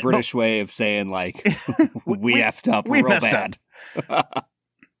 That's a British way of saying like we effed up we real bad.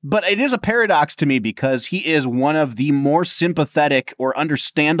 But it is a paradox to me because he is one of the more sympathetic or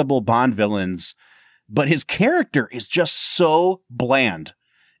understandable Bond villains, but his character is just so bland.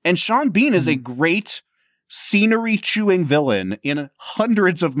 And Sean Bean is a great scenery-chewing villain in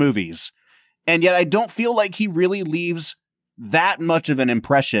hundreds of movies. And yet I don't feel like he really leaves that much of an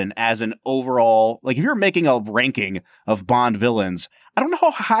impression as an overall, like if you're making a ranking of Bond villains, I don't know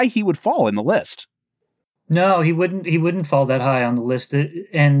how high he would fall in the list. No, he wouldn't fall that high on the list.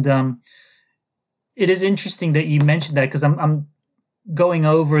 And it is interesting that you mentioned that because I'm going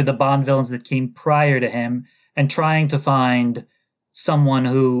over the Bond villains that came prior to him and trying to find someone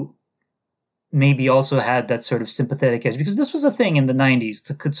who maybe also had that sort of sympathetic edge, because this was a thing in the 90s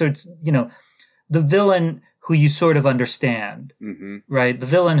to sort of, the villain who you sort of understand, right? The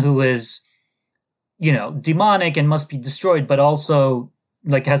villain who is, demonic and must be destroyed, but also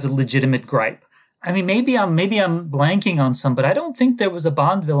like has a legitimate gripe. I mean, maybe I'm blanking on some, but I don't think there was a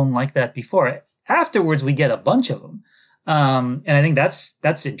Bond villain like that before. Afterwards, we get a bunch of them. And I think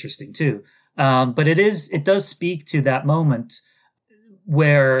that's interesting too. But it does speak to that moment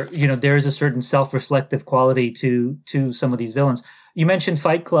where, there is a certain self-reflective quality to some of these villains. You mentioned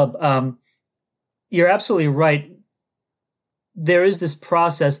Fight Club. You're absolutely right. There is this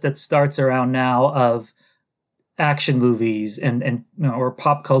process that starts around now of action movies and or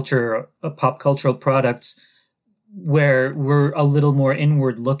pop cultural products where we're a little more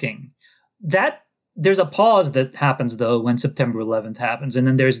inward looking. That there's a pause that happens though when September 11th happens, and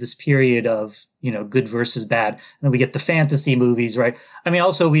then there's this period of good versus bad, and then we get the fantasy movies, right? I mean,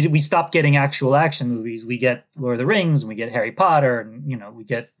 also we stop getting actual action movies. We get Lord of the Rings and we get Harry Potter, and we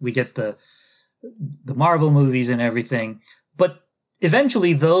get the Marvel movies and everything, but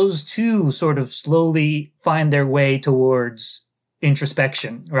eventually those two sort of slowly find their way towards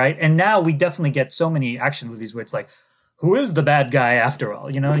introspection, right? And now we definitely get so many action movies where it's like, who is the bad guy after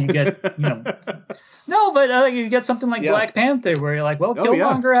all? You get, no, but you get something like Black Panther where you're like, well,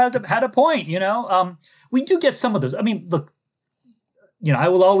 Killmonger had a point, we do get some of those. I mean, look, I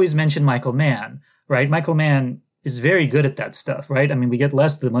will always mention Michael Mann, right? Michael Mann is very good at that stuff, right? I mean, we get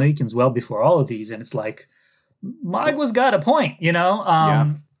Less of the Mohicans well before all of these, and it's like, Magwa's got a point,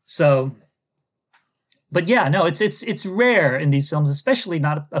 So, but yeah, no, it's rare in these films, especially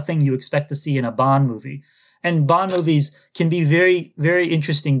not a thing you expect to see in a Bond movie. And Bond movies can be very, very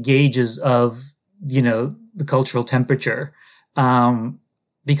interesting gauges of, the cultural temperature,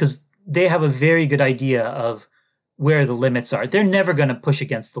 because they have a very good idea of where the limits are. They're never going to push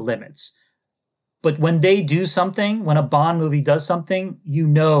against the limits. But when they do something, when a Bond movie does something,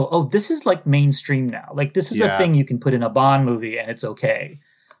 this is like mainstream now. Like this is a thing you can put in a Bond movie and it's okay.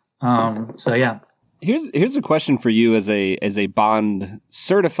 So yeah. Here's a question for you as a Bond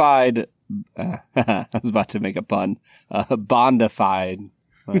certified. I was about to make a pun. Bondified.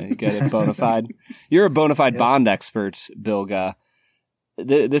 You get it? Bonafide. You're a bona fide Bond expert, Bilge.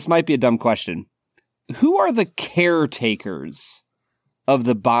 This might be a dumb question. Who are the caretakers of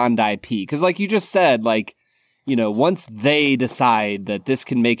the Bond IP? Because like you just said, once they decide that this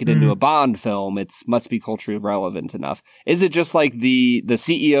can make it into a Bond film, it must be culturally relevant enough. Is it just like the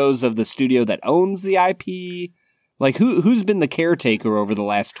CEOs of the studio that owns the IP? Like who's been the caretaker over the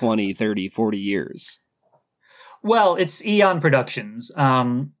last 20, 30, 40 years? Well, it's Eon Productions.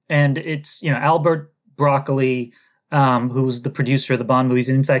 And it's, Albert Broccoli, who's the producer of the Bond movies.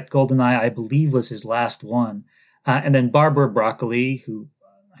 And in fact, GoldenEye, I believe, was his last one. And then Barbara Broccoli, who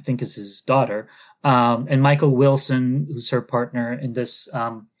I think is his daughter, and Michael Wilson, who's her partner in this.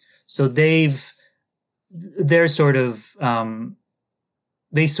 So they sort of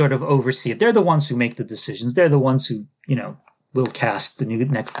oversee it. They're the ones who make the decisions. They're the ones who, will cast the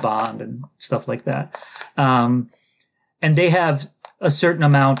next Bond and stuff like that. And they have a certain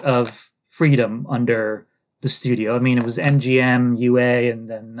amount of freedom under the studio. I mean, it was MGM, UA, and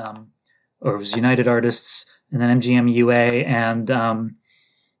then, or it was United Artists, and then MGM, UA, and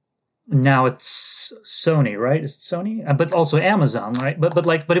now it's Sony, right? Is it Sony? But also Amazon, right? But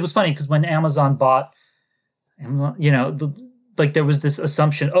it was funny because when Amazon bought, there was this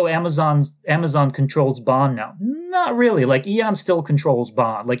assumption, Amazon controls Bond now. Not really. Like Eon still controls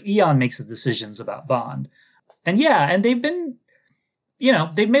Bond. Like Eon makes the decisions about Bond. And and they've been,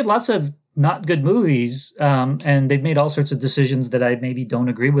 they've made lots of not good movies, and they've made all sorts of decisions that I maybe don't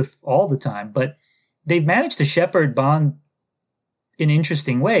agree with all the time, but they've managed to shepherd Bond in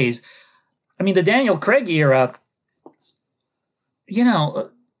interesting ways. I mean, the Daniel Craig era,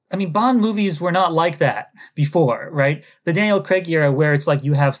 Bond movies were not like that before, right? The Daniel Craig era, where it's like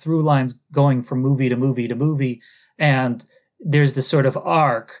you have through lines going from movie to movie to movie, and there's this sort of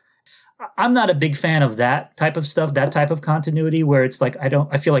arc. I'm not a big fan of that type of stuff, that type of continuity, where it's like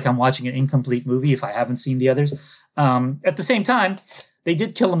I feel like I'm watching an incomplete movie if I haven't seen the others. At the same time, they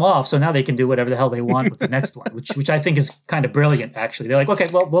did kill them off, so now they can do whatever the hell they want with the next one, which I think is kind of brilliant, actually. They're like, okay,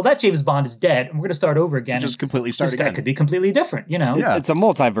 well, that James Bond is dead, and we're going to start over again. Just completely start this again. Guy could be completely different, Yeah. It's a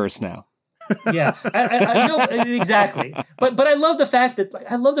multiverse now. Yeah, I know exactly. But I love the fact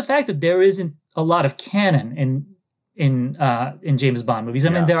that there isn't a lot of canon in James Bond movies. I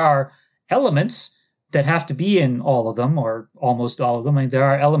mean, there are elements that have to be in all of them, or almost all of them. I mean, there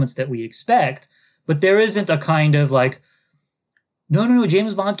are elements that we expect, but there isn't a kind of like, no,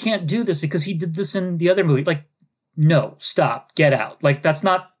 James Bond can't do this because he did this in the other movie. Like, no, stop, get out. Like,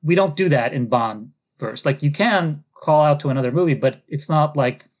 we don't do that in Bond verse. Like, you can call out to another movie, but it's not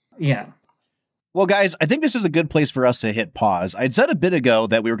like, yeah. Well, guys, I think this is a good place for us to hit pause. I'd said a bit ago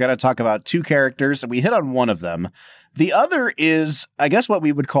that we were going to talk about two characters, and we hit on one of them. The other is, I guess, what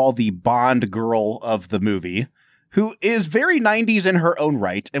we would call the Bond girl of the movie, who is very 90s in her own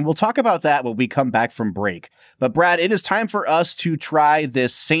right, and we'll talk about that when we come back from break. But Brad, it is time for us to try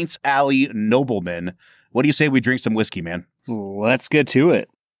this Saints Alley Nobleman. What do you say we drink some whiskey, man? Let's get to it.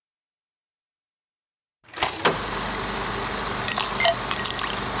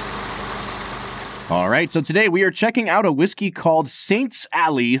 All right, so today we are checking out a whiskey called Saints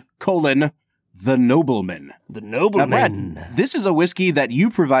Alley, the Nobleman. The Nobleman. Now, Brad, this is a whiskey that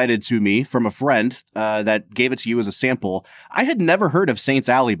you provided to me from a friend that gave it to you as a sample. I had never heard of Saints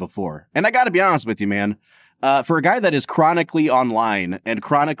Alley before. And I got to be honest with you, man. For a guy that is chronically online and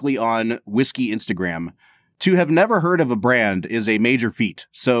chronically on whiskey Instagram, to have never heard of a brand is a major feat.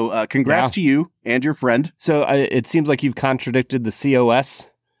 So congrats to you and your friend. So it seems like you've contradicted the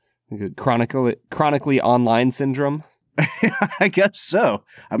COS, chronically online syndrome. I guess so.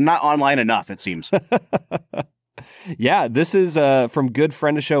 I'm not online enough, it seems. Yeah, this is from good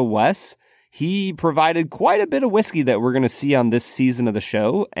friend of show, Wes. He provided quite a bit of whiskey that we're going to see on this season of the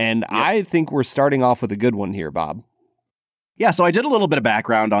show, and I think we're starting off with a good one here, Bob. Yeah, so I did a little bit of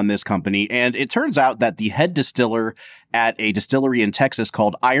background on this company, and it turns out that the head distiller at a distillery in Texas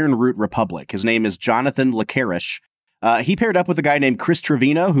called Iron Root Republic, his name is Jonathan LeCarish. He paired up with a guy named Chris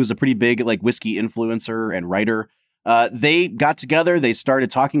Trevino, who's a pretty big whiskey influencer and writer. They got together, they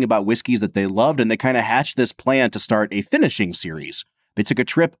started talking about whiskeys that they loved, and they kind of hatched this plan to start a finishing series. They took a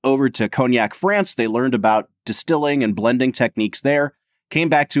trip over to Cognac, France. They learned about distilling and blending techniques there, came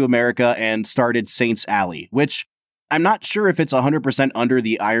back to America, and started Saints Alley, which I'm not sure if it's 100% under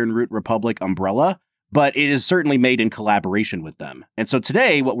the Iron Root Republic umbrella, but it is certainly made in collaboration with them. And so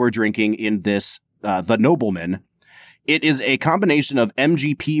today, what we're drinking in this, the Nobleman, it is a combination of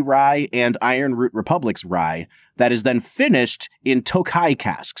MGP rye and Iron Root Republic's rye that is then finished in Tokai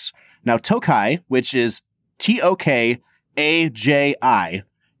casks. Now, Tokai, which is Tokaji,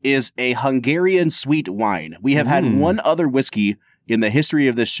 is a Hungarian sweet wine. We have had one other whiskey in the history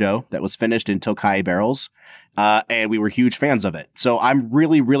of this show that was finished in Tokai barrels, and we were huge fans of it. So I'm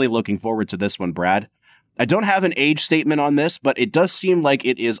really, really looking forward to this one, Brad. I don't have an age statement on this, but it does seem like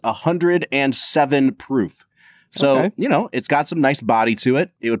it is 107 proof. So, it's got some nice body to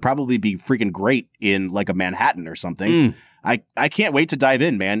it. It would probably be freaking great in like a Manhattan or something. I can't wait to dive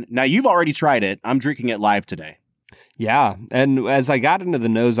in, man. Now, you've already tried it. I'm drinking it live today. Yeah. And as I got into the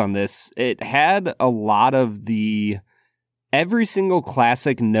nose on this, it had a lot of every single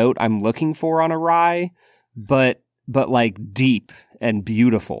classic note I'm looking for on a rye, but like deep and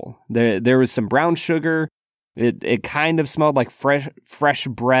beautiful. There was some brown sugar. It kind of smelled like fresh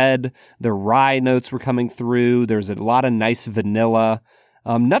bread. The rye notes were coming through. There's a lot of nice vanilla.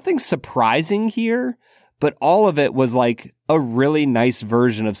 Nothing surprising here, but all of it was like a really nice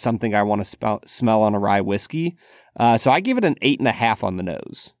version of something I want to smell on a rye whiskey. So I give it an 8.5 on the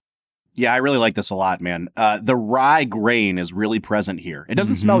nose. Yeah, I really like this a lot, man. The rye grain is really present here. It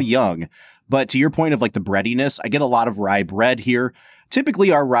doesn't smell young, but to your point of like the breadiness, I get a lot of rye bread here.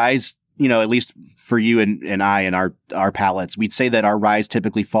 Typically our ryes, at least for you and I and our palates, we'd say that our ryes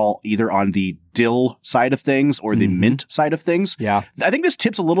typically fall either on the dill side of things or the mint side of things. Yeah. I think this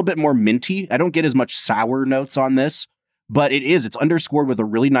tip's a little bit more minty. I don't get as much sour notes on this, but it's underscored with a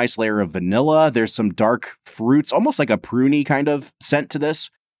really nice layer of vanilla. There's some dark fruits, almost like a pruny kind of scent to this.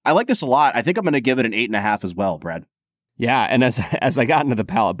 I like this a lot. I think I'm going to give it an 8.5 as well, Brad. Yeah, and as I got into the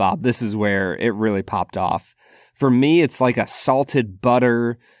palate, Bob, this is where it really popped off. For me, it's like a salted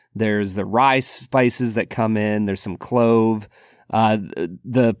butter. There's the rye spices that come in. There's some clove.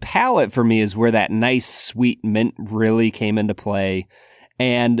 The palate for me is where that nice sweet mint really came into play.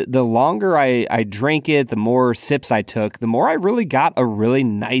 And the longer I drank it, the more sips I took, the more I really got a really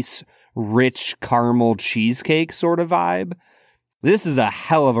nice, rich caramel cheesecake sort of vibe. This is a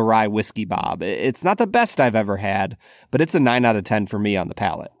hell of a rye whiskey, Bob. It's not the best I've ever had, but it's a 9 out of 10 for me on the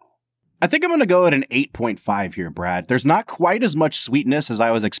palate. I think I'm going to go at an 8.5 here, Brad. There's not quite as much sweetness as I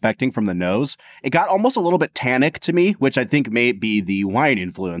was expecting from the nose. It got almost a little bit tannic to me, which I think may be the wine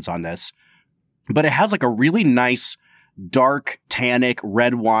influence on this. But it has like a really nice, dark, tannic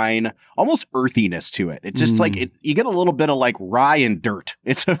red wine, almost earthiness to it. It's just like, you get a little bit of like rye and dirt.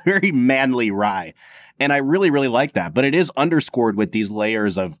 It's a very manly rye. And I really, really like that. But it is underscored with these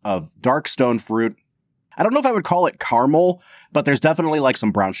layers of dark stone fruit. I don't know if I would call it caramel, but there's definitely like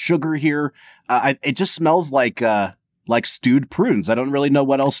some brown sugar here. It just smells like stewed prunes. I don't really know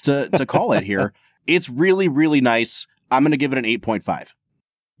what else to call it here. It's really, really nice. I'm going to give it an 8.5.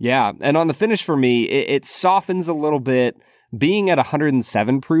 Yeah. And on the finish for me, it softens a little bit. Being at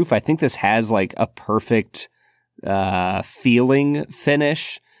 107 proof, I think this has like a perfect feeling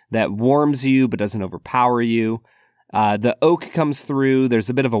finish that warms you but doesn't overpower you. The oak comes through. There's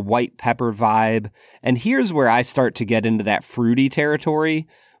a bit of a white pepper vibe. And here's where I start to get into that fruity territory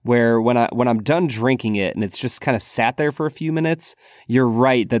where when I'm done drinking it and it's just kind of sat there for a few minutes, you're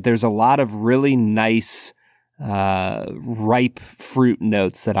right that there's a lot of really nice ripe fruit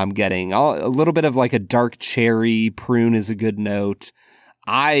notes that I'm getting. A little bit of like a dark cherry prune is a good note.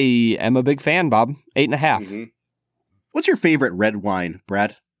 I am a big fan, Bob. 8.5. Mm-hmm. What's your favorite red wine,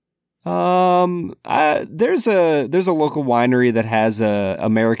 Brad? There's a local winery that has a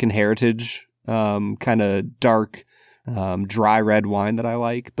American heritage, kind of dark, dry red wine that I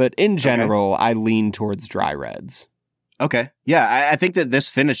like. But in general, I lean towards dry reds. Okay. Yeah. I think that this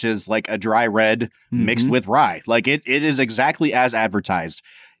finishes like a dry red mixed with rye. Like it is exactly as advertised.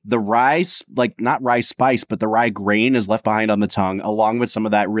 The rye, like not rye spice, but the rye grain is left behind on the tongue along with some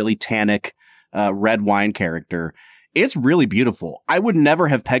of that really tannic, red wine character. It's really beautiful. I would never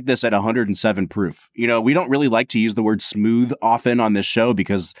have pegged this at 107 proof. You know, we don't really like to use the word smooth often on this show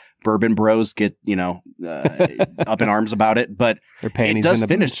because bourbon bros get, up in arms about it. But it does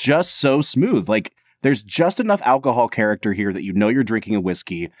finish just so smooth. Like there's just enough alcohol character here that you know you're drinking a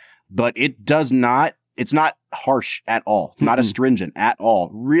whiskey, but it's not harsh at all. It's not astringent at all.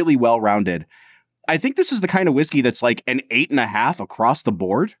 Really well-rounded. I think this is the kind of whiskey that's like an 8.5 across the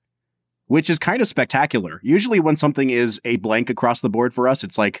board, which is kind of spectacular. Usually when something is a blank across the board for us,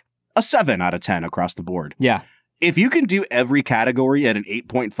 it's like a 7 out of 10 across the board. Yeah. If you can do every category at an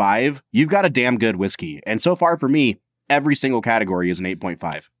 8.5, you've got a damn good whiskey. And so far for me, every single category is an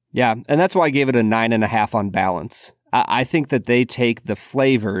 8.5. Yeah, and that's why I gave it a 9.5 on balance. I think that they take the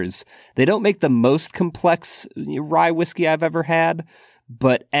flavors. They don't make the most complex rye whiskey I've ever had,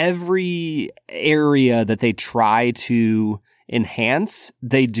 but every area that they try to enhance,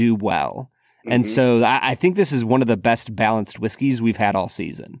 they do well. And so I think this is one of the best balanced whiskeys we've had all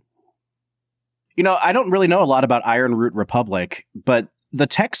season. You know, I don't really know a lot about Iron Root Republic, but the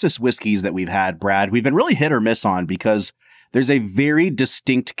Texas whiskeys that we've had, Brad, we've been really hit or miss on because there's a very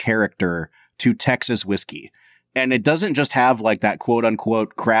distinct character to Texas whiskey. And it doesn't just have like that quote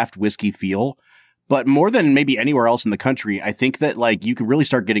unquote craft whiskey feel, but more than maybe anywhere else in the country, I think that like you can really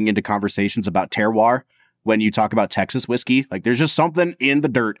start getting into conversations about terroir when you talk about Texas whiskey. Like there's just something in the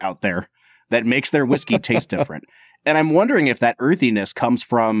dirt out there that makes their whiskey taste different. And I'm wondering if that earthiness comes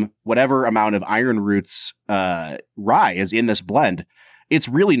from whatever amount of Iron Root's rye is in this blend. It's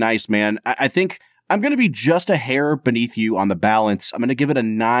really nice, man. I think I'm going to be just a hair beneath you on the balance. I'm going to give it a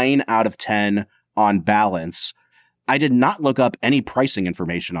 9 out of 10 on balance. I did not look up any pricing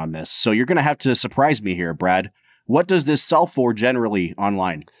information on this, so you're going to have to surprise me here, Brad. What does this sell for generally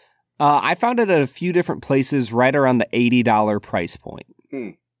online? I found it at a few different places right around the $80 price point.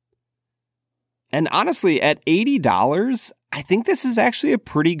 And honestly, at $80, I think this is actually a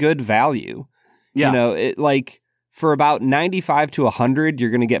pretty good value. Yeah. You know, it like for about 95 to 100, you're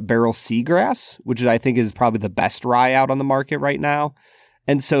going to get Barrel Seagrass, which I think is probably the best rye out on the market right now.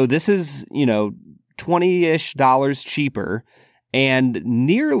 And so this is, $20-ish cheaper and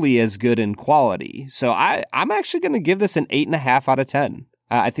nearly as good in quality. So I'm actually going to give this an 8.5 out of 10.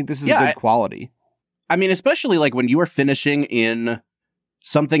 I think this is good quality. I mean, especially like when you are finishing in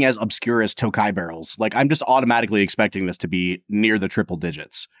something as obscure as Tokai barrels, like I'm just automatically expecting this to be near the triple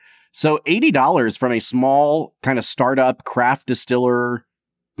digits. So $80 from a small kind of startup craft distiller,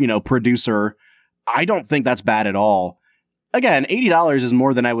 producer, I don't think that's bad at all. Again, $80 is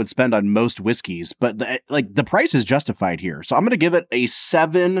more than I would spend on most whiskeys, but the price is justified here. So I'm going to give it a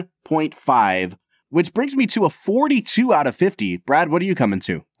 7.5 which brings me to a 42 out of 50. Brad, what are you coming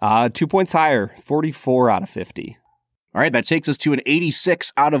to? 2 points higher, 44 out of 50. All right, that takes us to an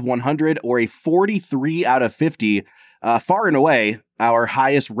 86 out of 100 or a 43 out of 50. Far and away, our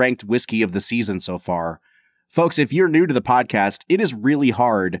highest ranked whiskey of the season so far. Folks, if you're new to the podcast, it is really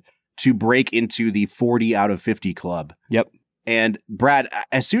hard to break into the 40 out of 50 club. Yep. And Brad,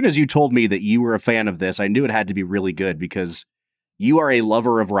 as soon as you told me that you were a fan of this, I knew it had to be really good because you are a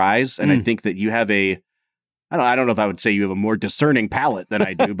lover of ryes, and I think that you have I don't know if I would say you have a more discerning palate than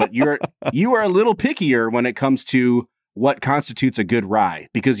I do, but you are a little pickier when it comes to what constitutes a good rye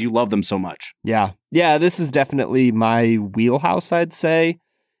because you love them so much. Yeah. Yeah, this is definitely my wheelhouse, I'd say,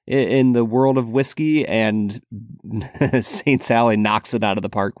 in the world of whiskey, and St. Sally knocks it out of the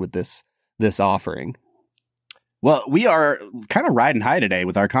park with this offering. Well, we are kind of riding high today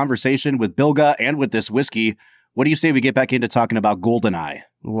with our conversation with Bilge and with this whiskey. What do you say we get back into talking about GoldenEye?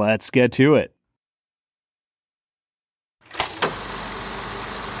 Let's get to it.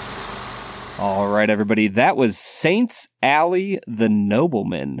 All right, everybody. That was Saint's Alley the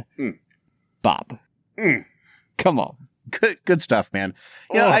Nobleman. Bob. Come on. Good stuff, man.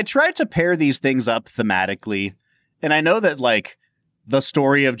 You know, I tried to pair these things up thematically, and I know that, like, the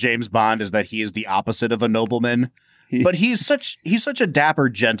story of James Bond is that he is the opposite of a nobleman, but he's such a dapper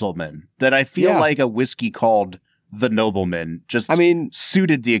gentleman that I feel like a whiskey called the Nobleman just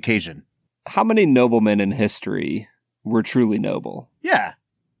suited the occasion. How many noblemen in history were truly noble? Yeah.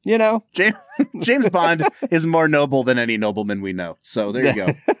 You know? James Bond is more noble than any nobleman we know. So there you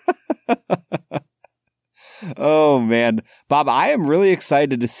go. Oh, man. Bob, I am really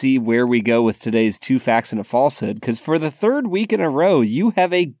excited to see where we go with today's Two Facts and a Falsehood, because for the third week in a row, you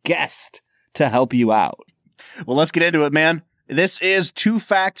have a guest to help you out. Well, let's get into it, man. This is Two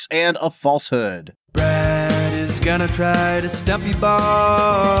Facts and a Falsehood. Brad is gonna try to stump you,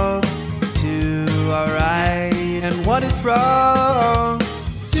 Bob, to our right and what is wrong.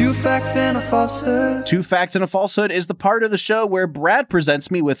 Two facts and a falsehood. Two Facts and a Falsehood is the part of the show where Brad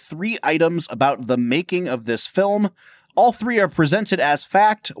presents me with 3 items about the making of this film. All 3 are presented as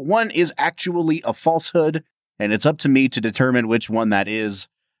fact. One is actually a falsehood, and it's up to me to determine which one that is.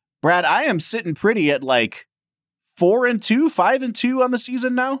 Brad, I am sitting pretty at like 4-2, 5-2 on the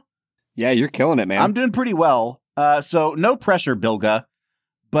season now. Yeah, you're killing it, man. I'm doing pretty well. So no pressure, Bilge.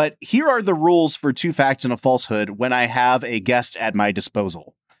 But here are the rules for Two Facts and a Falsehood when I have a guest at my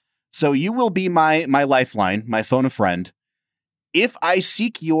disposal. So you will be my lifeline, my phone a friend. If I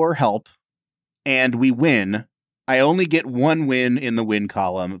seek your help and we win, I only get 1 win in the win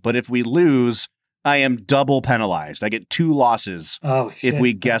column. But if we lose, I am double penalized. I get 2 losses if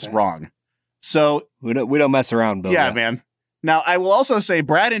we guess wrong. So we don't mess around, Bill. Yeah, man. Now, I will also say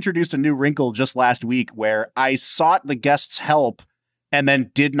Brad introduced a new wrinkle just last week where I sought the guest's help and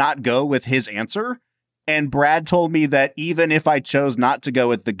then did not go with his answer. And Brad told me that even if I chose not to go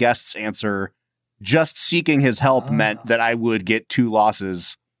with the guest's answer, just seeking his help meant that I would get 2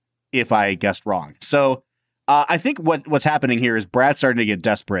 losses if I guessed wrong. So I think what's happening here is Brad's starting to get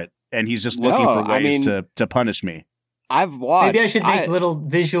desperate, and he's just looking for ways to punish me. I've watched. Maybe I should make little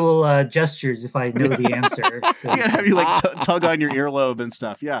visual gestures if I know the answer. So. Yeah, have you like tug on your earlobe and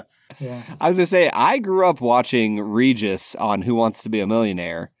stuff. Yeah. I was going to say, I grew up watching Regis on Who Wants to Be a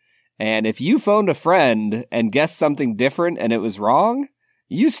Millionaire. And if you phoned a friend and guessed something different and it was wrong,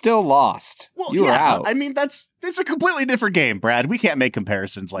 you still lost. Well, you were out. I mean, it's a completely different game, Brad. We can't make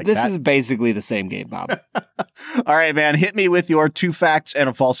comparisons like this that. This is basically the same game, Bob. All right, man. Hit me with your 2 facts and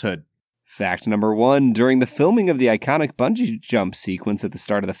a falsehood. Fact number 1. During the filming of the iconic bungee jump sequence at the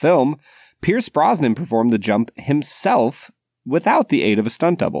start of the film, Pierce Brosnan performed the jump himself without the aid of a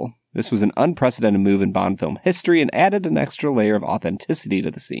stunt double. This was an unprecedented move in Bond film history and added an extra layer of authenticity to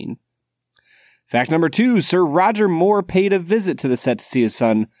the scene. Fact number 2, Sir Roger Moore paid a visit to the set to see his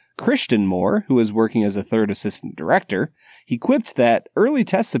son, Christian Moore, who was working as a 3rd assistant director. He quipped that early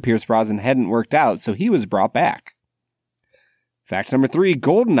tests of Pierce Brosnan hadn't worked out, so he was brought back. Fact number 3,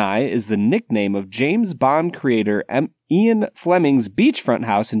 GoldenEye is the nickname of James Bond creator Ian Fleming's beachfront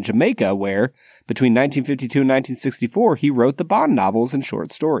house in Jamaica, where, between 1952 and 1964, he wrote the Bond novels and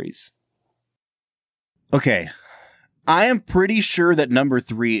short stories. Okay, I am pretty sure that number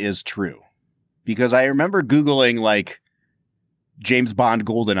 3 is true. Because I remember Googling, like, James Bond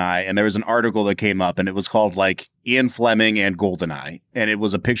GoldenEye, and there was an article that came up, and it was called, like, Ian Fleming and GoldenEye. And it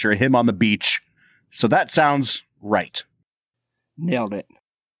was a picture of him on the beach. So that sounds right. Nailed it.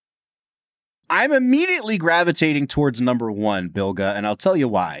 I'm immediately gravitating towards number 1, Bilge, and I'll tell you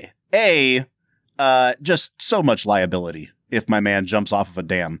why. A, just so much liability if my man jumps off of a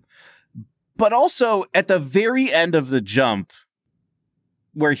dam. But also, at the very end of the jump,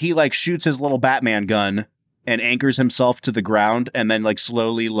 where he like shoots his little Batman gun and anchors himself to the ground and then like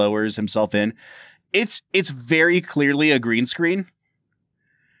slowly lowers himself in. It's very clearly a green screen.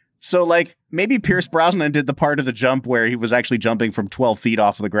 So like maybe Pierce Brosnan did the part of the jump where he was actually jumping from 12 feet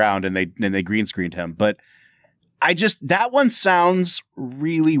off of the ground and they green screened him. But that one sounds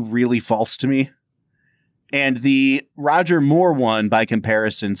really, really false to me. And the Roger Moore one, by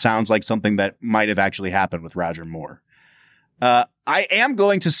comparison, sounds like something that might have actually happened with Roger Moore. I am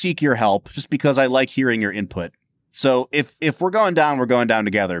going to seek your help just because I like hearing your input. So if we're going down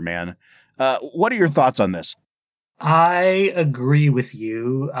together, man. What are your thoughts on this? I agree with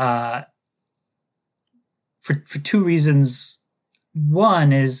you for two reasons.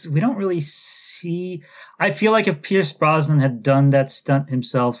 One is we don't really see... I feel like if Pierce Brosnan had done that stunt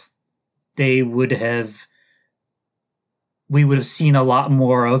himself, we would have seen a lot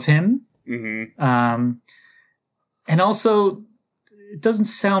more of him. Mm-hmm. And also, it doesn't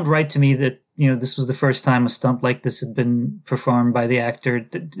sound right to me that, this was the first time a stunt like this had been performed by the actor.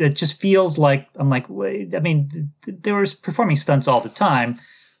 It just feels like, I'm like, wait, I mean, they were performing stunts all the time.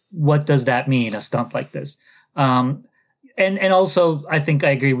 What does that mean, a stunt like this? And also, I think I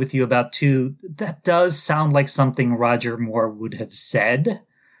agree with you about too, that does sound like something Roger Moore would have said.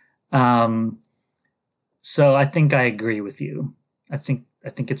 So I think I agree with you. I think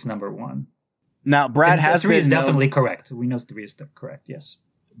it's number one. Now, Brad has three been is definitely correct. We know 3 is correct. Yes.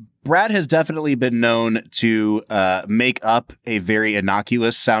 Brad has definitely been known to make up a very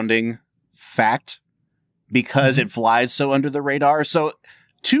innocuous sounding fact because it flies so under the radar. So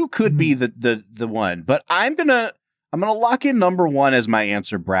 2 could be the one, but I'm gonna lock in number 1 as my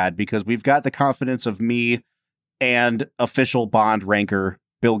answer, Brad, because we've got the confidence of me and official Bond ranker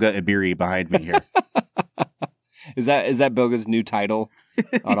Bilge Ebiri behind me here. Is that Bilge's new title?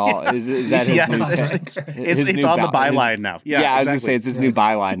 On all is that his new it's on the byline now. Yeah, I was gonna say it's his new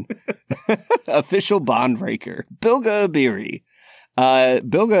byline. Official Bond raker, Bilge Ebiri.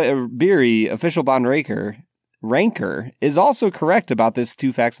 Bilge Ebiri, official Bond ranker, is also correct about this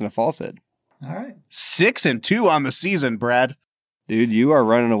 2 facts and a falsehood. All right, 6 and 2 on the season, Brad. Dude, you are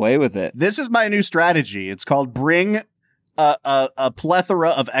running away with it. This is my new strategy. It's called bring a plethora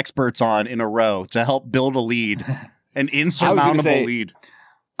of experts on in a row to help build a lead. An insurmountable lead.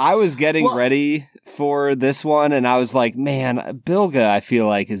 I was getting ready for this one, and I was like, man, Bilge, I feel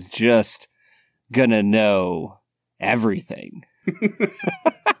like, is just gonna know everything.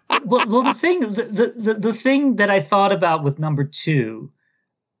 well, the thing that I thought about with number 2,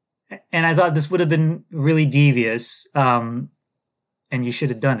 and I thought this would have been really devious, and you should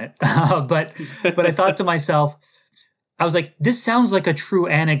have done it. But I thought to myself, I was like, this sounds like a true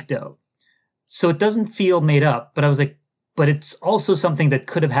anecdote. So it doesn't feel made up, but I was like, but it's also something that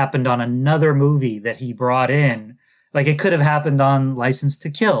could have happened on another movie that he brought in. Like it could have happened on License to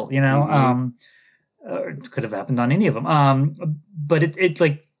Kill, or it could have happened on any of them. But it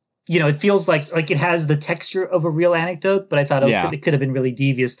like, it feels like it has the texture of a real anecdote, but I thought it could have been really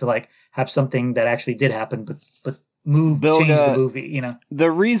devious to like have something that actually did happen, but change the movie,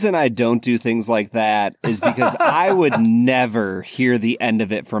 The reason I don't do things like that is because I would never hear the end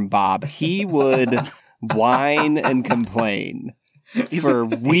of it from Bob. He would whine and complain for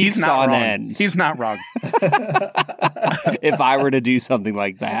weeks on end. He's not wrong. If I were to do something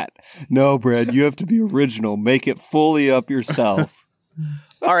like that. No, Brad, you have to be original. Make it fully up yourself.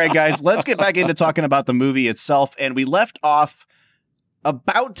 All right, guys, let's get back into talking about the movie itself. And we left off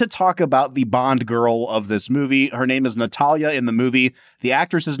about to talk about the Bond girl of this movie. Her name is Natalia in the movie. The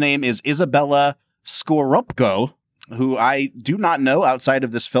actress's name is Isabella Scorupco, who I do not know outside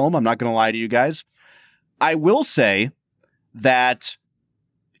of this film. I'm not going to lie to you guys. I will say that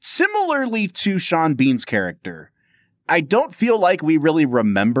similarly to Sean Bean's character, I don't feel like we really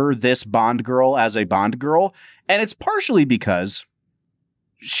remember this Bond girl as a Bond girl. And it's partially because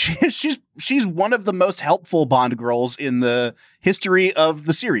she's one of the most helpful Bond girls in the history of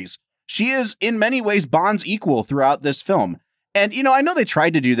the series. She is in many ways Bond's equal throughout this film. And, I know they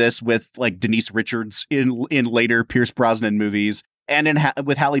tried to do this with like Denise Richards in later Pierce Brosnan movies and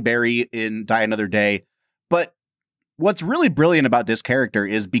with Halle Berry in Die Another Day. But what's really brilliant about this character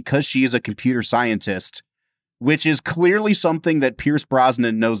is because she is a computer scientist, which is clearly something that Pierce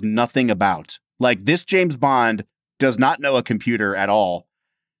Brosnan knows nothing about. Like this James Bond does not know a computer at all.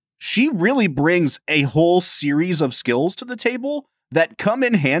 She really brings a whole series of skills to the table that come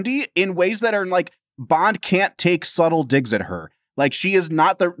in handy in ways that are like Bond can't take subtle digs at her. Like she is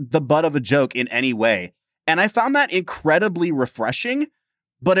not the butt of a joke in any way. And I found that incredibly refreshing,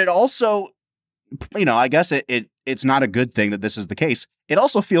 but it also, I guess it's not a good thing that this is the case. It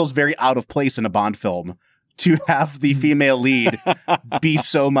also feels very out of place in a Bond film to have the female lead be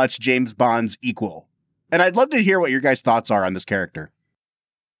so much James Bond's equal. And I'd love to hear what your guys' thoughts are on this character.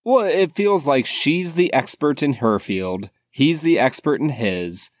 Well, it feels like she's the expert in her field, he's the expert in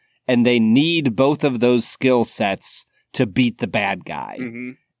his, and they need both of those skill sets to beat the bad guy.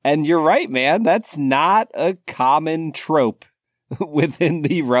 Mm-hmm. And you're right, man. That's not a common trope within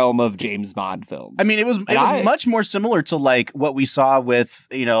the realm of James Bond films. I mean, it was much more similar to like what we saw with,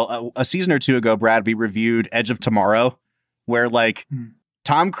 a season or two ago, Brad, we reviewed Edge of Tomorrow, where like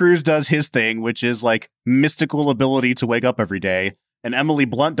Tom Cruise does his thing, which is like mystical ability to wake up every day. And Emily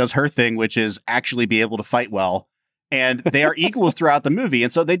Blunt does her thing, which is actually be able to fight well. And they are equals throughout the movie.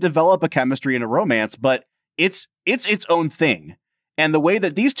 And so they develop a chemistry and a romance, but it's its own thing. And the way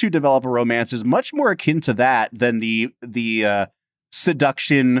that these two develop a romance is much more akin to that than the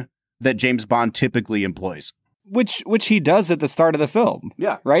seduction that James Bond typically employs. Which he does at the start of the film.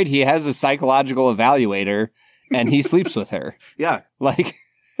 Yeah. Right? He has a psychological evaluator and he sleeps with her. Yeah. Like...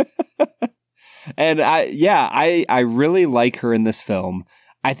 And I really like her in this film.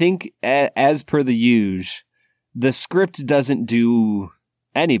 I think, as per the usual, the script doesn't do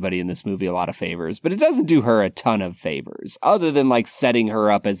anybody in this movie a lot of favors, but it doesn't do her a ton of favors, other than like setting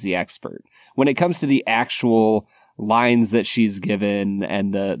her up as the expert. When it comes to the actual lines that she's given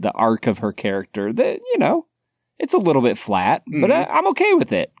and the arc of her character, that it's a little bit flat, but I'm okay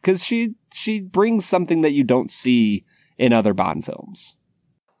with it because she brings something that you don't see in other Bond films.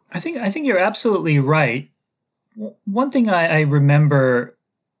 I think you're absolutely right. One thing I remember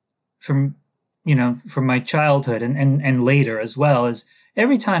from my childhood and later as well is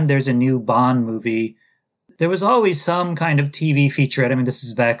every time there's a new Bond movie, there was always some kind of TV featurette. I mean, this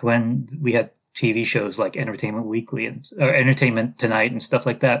is back when we had TV shows like Entertainment Weekly or Entertainment Tonight and stuff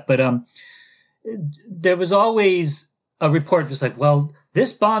like that. But there was always a report just like, well,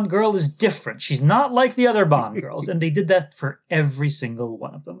 this Bond girl is different. She's not like the other Bond girls. And they did that for every single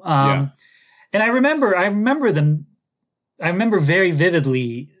one of them. And I remember very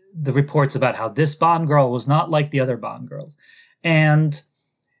vividly the reports about how this Bond girl was not like the other Bond girls. And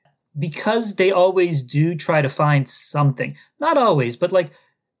because they always do try to find something, not always, but like,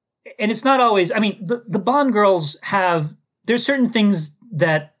 and it's not always, I mean, the Bond girls there's certain things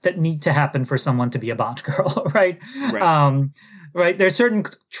that need to happen for someone to be a Bond girl, right? Right. There's certain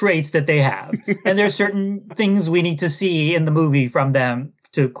traits that they have, and there's certain things we need to see in the movie from them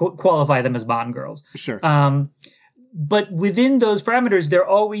to qualify them as Bond girls. Sure. But within those parameters, they're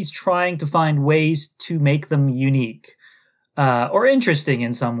always trying to find ways to make them unique, or interesting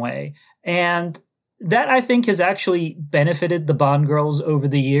in some way. And that, I think, has actually benefited the Bond girls over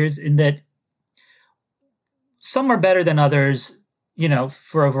the years in that some are better than others,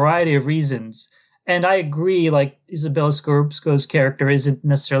 for a variety of reasons. And I agree, like, Isabella Scorupsko's character isn't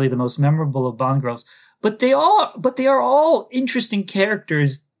necessarily the most memorable of Bond girls, but they are all interesting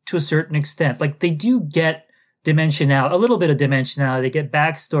characters to a certain extent. Like, they do get a little bit of dimensionality. They get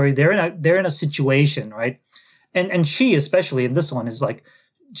backstory. They're in a situation, right? And she, especially in this one, is like,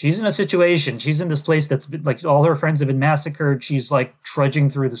 she's in a situation. She's in this place that's been, like, all her friends have been massacred. She's like trudging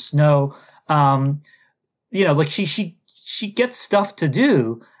through the snow. Like she gets stuff to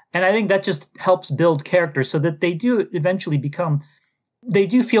do. And I think that just helps build characters so that they do eventually they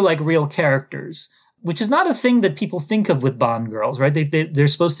do feel like real characters, which is not a thing that people think of with Bond girls, right? They're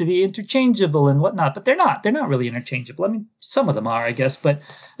supposed to be interchangeable and whatnot, but they're not really interchangeable. I mean, some of them are, I guess, but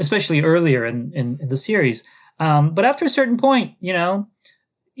especially earlier in the series. But after a certain point,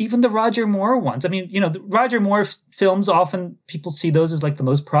 even the Roger Moore ones, I mean, the Roger Moore films, often people see those as like the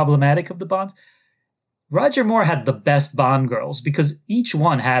most problematic of the Bonds. Roger Moore had the best Bond girls because each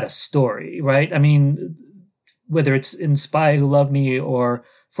one had a story, right? I mean, whether it's in Spy Who Loved Me or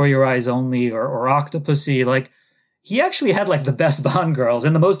For Your Eyes Only or Octopussy, like, he actually had like the best Bond girls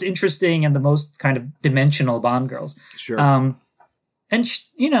and the most interesting and the most kind of dimensional Bond girls. Sure. And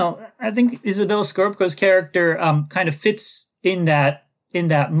I think Isabella Scorupsko's character kind of fits in that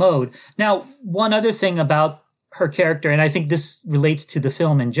mode. Now, one other thing about her character, and I think this relates to the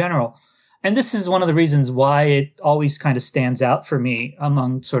film in general, and this is one of the reasons why it always kind of stands out for me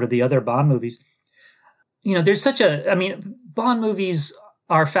among sort of the other Bond movies. There's Bond movies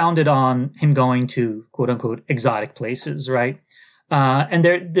are founded on him going to quote unquote exotic places, right? And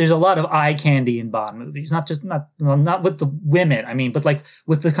there's a lot of eye candy in Bond movies, not with the women, but like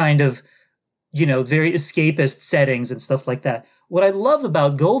with the kind of, very escapist settings and stuff like that. What I love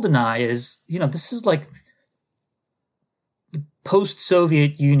about GoldenEye is, this is like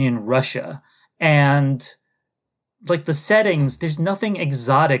post-Soviet Union Russia, and like the settings, there's nothing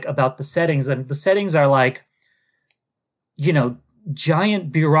exotic about the settings. I mean, the settings are like,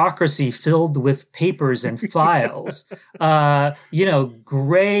 giant bureaucracy filled with papers and files,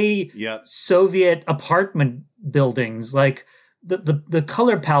 gray Soviet apartment buildings. Like the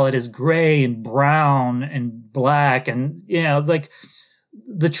color palette is gray and brown and black. And, like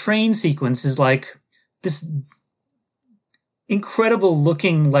the train sequence is like this incredible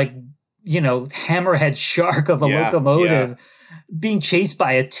looking, like, hammerhead shark of a locomotive being chased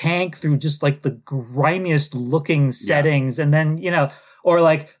by a tank through just like the grimiest looking settings. And then, or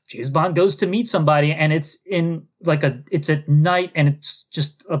like James Bond goes to meet somebody and it's in like it's at night and it's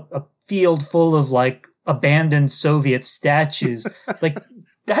just a field full of like abandoned Soviet statues. Like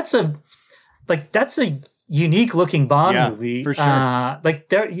that's a unique looking Bond movie. For sure.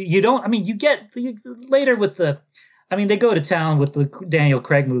 You get later with they go to town with the Daniel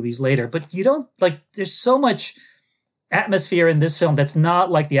Craig movies later, but you don't there's so much atmosphere in this film that's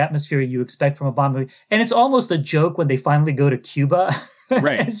not like the atmosphere you expect from a Bond movie. And it's almost a joke when they finally go to Cuba.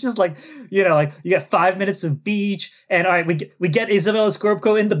 Right. It's just like, you get 5 minutes of beach and all right, we get Isabella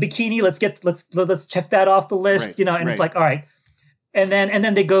Scorupco in the bikini. Let's check that off the list, it's like, all right. And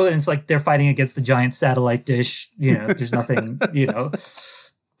then they go and it's like they're fighting against the giant satellite dish. There's nothing,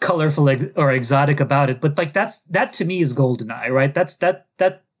 colorful or exotic about it. But like that to me is GoldenEye, right?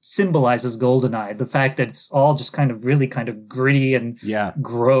 That symbolizes GoldenEye. The fact that it's all just kind of really kind of gritty and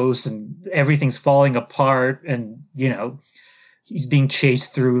gross and everything's falling apart and, he's being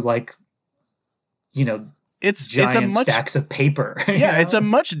chased through like, it's giant a much, stacks of paper. It's a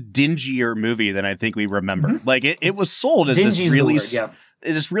much dingier movie than I think we remember. Mm-hmm. Like it was sold as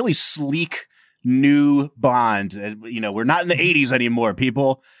this really sleek new Bond. We're not in the 80s anymore,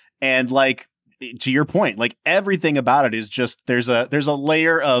 people. And like, to your point, like everything about it is just there's a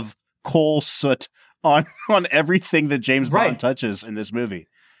layer of coal soot on everything that James Bond touches in this movie.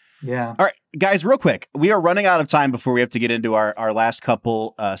 Yeah. All right, guys, real quick. We are running out of time before we have to get into our last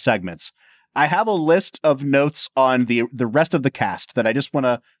couple segments. I have a list of notes on the rest of the cast that I just want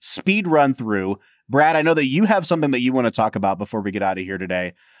to speed run through. Brad, I know that you have something that you want to talk about before we get out of here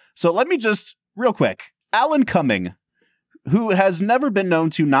today. So let me just, real quick, Alan Cumming, who has never been known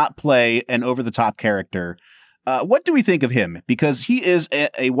to not play an over-the-top character. What do we think of him? Because he is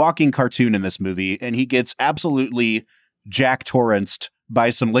a walking cartoon in this movie, and he gets absolutely Jack Torranced by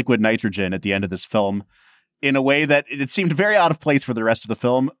some liquid nitrogen at the end of this film in a way that it seemed very out of place for the rest of the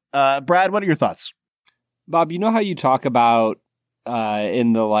film. Brad, what are your thoughts? Bob, you know how you talk about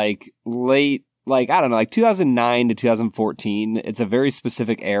in the late, 2009 to 2014, it's a very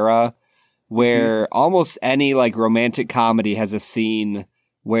specific era where almost any romantic comedy has a scene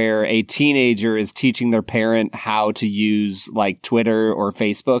where a teenager is teaching their parent how to use Twitter or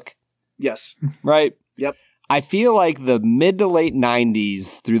Facebook. Yes. Right? Yep. I feel like the mid to late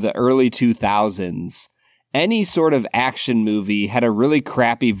 90s through the early 2000s, any sort of action movie had a really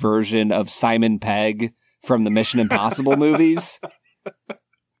crappy version of Simon Pegg from the Mission Impossible movies.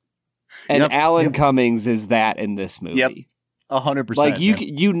 And Alan Cummings is that in this movie. Yep.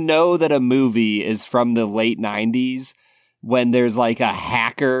 100%. You know that a movie is from the late 90s when there's a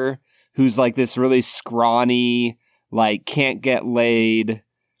hacker who's this really scrawny, can't get laid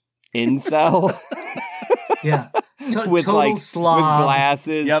incel. Yeah. With total slob. With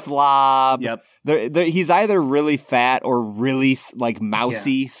glasses, slob. Yep. He's either really fat or really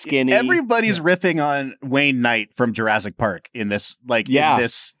mousy, skinny. Everybody's riffing on Wayne Knight from Jurassic Park in this in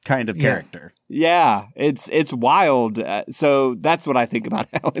this kind of character. Yeah, it's wild. So that's what I think about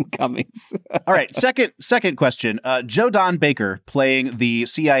Alan Cummings. All right, second question. Joe Don Baker playing the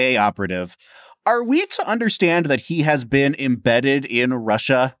CIA operative. Are we to understand that he has been embedded in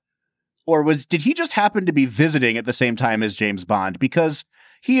Russia? Or did he just happen to be visiting at the same time as James Bond? Because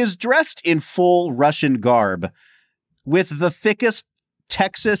he is dressed in full Russian garb with the thickest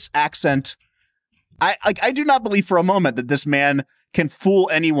Texas accent. I do not believe for a moment that this man can fool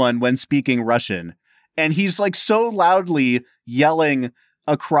anyone when speaking Russian. And he's so loudly yelling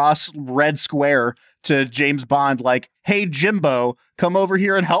across Red Square to James Bond, "Hey, Jimbo, come over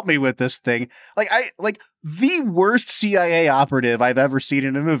here and help me with this thing." The worst CIA operative I've ever seen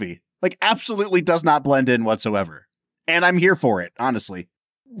in a movie. Absolutely does not blend in whatsoever. And I'm here for it, honestly.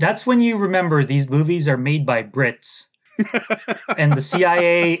 That's when you remember these movies are made by Brits. And the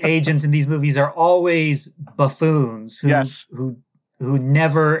CIA agents in these movies are always buffoons who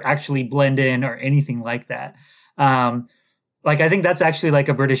never actually blend in or anything like that. I think that's actually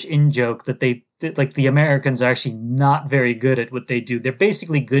a British in-joke that the Americans are actually not very good at what they do. They're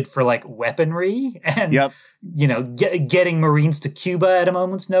basically good for weaponry and, getting Marines to Cuba at a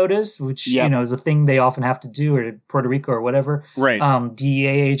moment's notice, which, is a thing they often have to do, or Puerto Rico or whatever. Right. DEA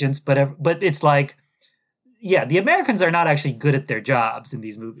agents, but it's the Americans are not actually good at their jobs in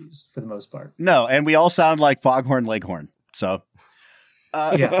these movies for the most part. No, and we all sound like Foghorn Leghorn. So,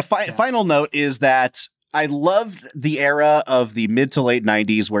 final note is that I loved the era of the mid to late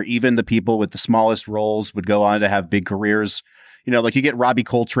 90s where even the people with the smallest roles would go on to have big careers. You know, like you get Robbie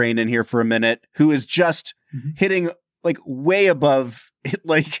Coltrane in here for a minute, who is just hitting like way above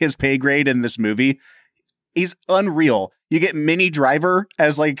like his pay grade in this movie. He's unreal. You get Minnie Driver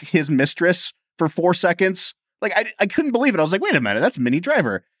as like his mistress for 4 seconds. Like I couldn't believe it. I was like, wait a minute, that's Minnie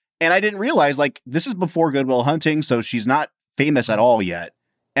Driver. And I didn't realize like this is before Good Will Hunting, so she's not famous at all yet.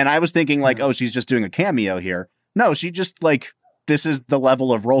 And I was thinking like, oh, she's just doing a cameo here. No, she just like, this is the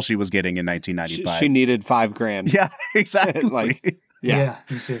level of role she was getting in 1995. She needed $5,000. Yeah, exactly. Like, yeah.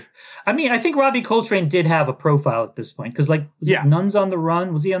 I mean, I think Robbie Coltrane did have a profile at this point because, like, was it Nuns on the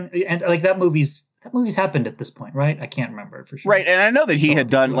Run? Was he on? And like that movie's happened at this point, right? I can't remember for sure. Right, and I know that he had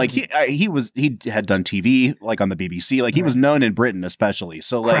done like he had done TV like on the BBC. Like he was known in Britain especially.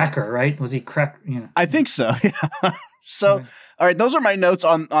 So like Cracker, right? Was he Cracker? Yeah. I think so. Yeah. So. All right, those are my notes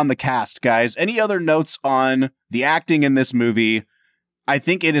on the cast, guys. Any other notes on the acting in this movie? I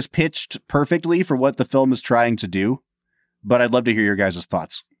think it is pitched perfectly for what the film is trying to do, but I'd love to hear your guys'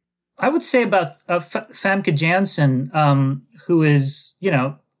 thoughts. I would say about Famke Janssen, who is,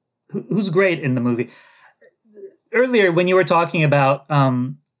 who's great in the movie. Earlier, when you were talking about,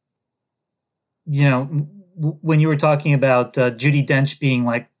 when you were talking about Judi Dench being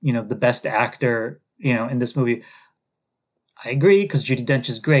like, the best actor, in this movie, I agree because Judi Dench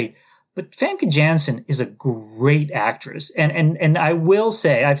is great, but Famke Janssen is a great actress. And I will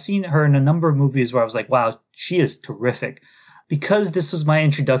say I've seen her in a number of movies where I was like, wow, she is terrific. Because this was my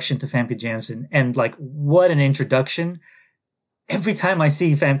introduction to Famke Janssen, and like, what an introduction. Every time I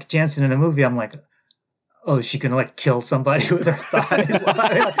see Famke Janssen in a movie, I'm like, oh, is she going to like kill somebody with her thighs?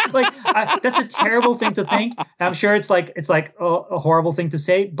 That's a terrible thing to think. I'm sure it's like a horrible thing to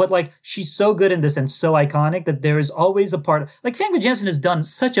say, but like she's so good in this and so iconic that there is always a part like Famke Janssen has done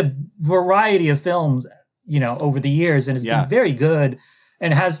such a variety of films, over the years and has been very good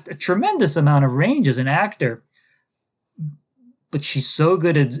and has a tremendous amount of range as an actor. But she's so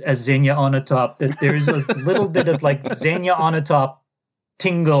good as Xenia Onatopp that there's a little bit of like Xenia Onatopp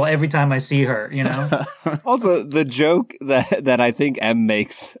tingle every time I see her, Also, the joke that I think M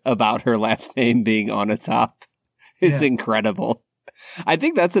makes about her last name being Onatopp is incredible. I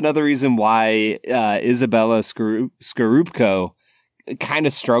think that's another reason why Isabella Scorupco kind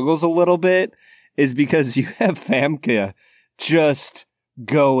of struggles a little bit, is because you have Famke just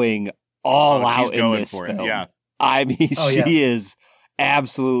going all out in this film. Yeah. I mean, she is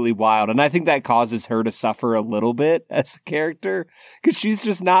absolutely wild. And I think that causes her to suffer a little bit as a character because she's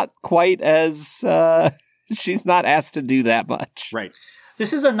just not quite as, she's not asked to do that much. Right.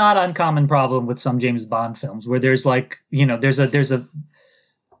 This is a not uncommon problem with some James Bond films where there's like, there's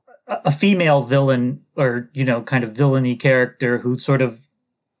a female villain or, kind of villainy character who sort of,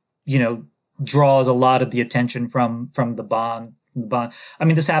 draws a lot of the attention from the Bond. I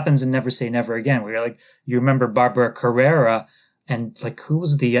mean, this happens in Never Say Never Again, where like you remember Barbara Carrera, and like who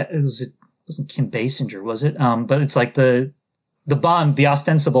was it wasn't Kim Basinger, was it? But it's like the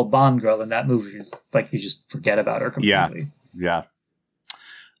ostensible Bond girl in that movie is like you just forget about her completely. Yeah.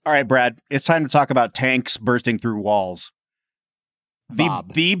 All right, Brad, it's time to talk about tanks bursting through walls.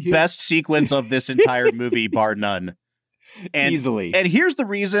 The best sequence of this entire movie, bar none. And, easily. And here's the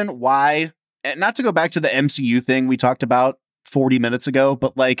reason why, and not to go back to the MCU thing we talked about 40 minutes ago,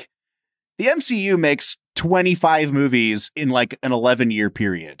 but like the MCU makes 25 movies in like an 11-year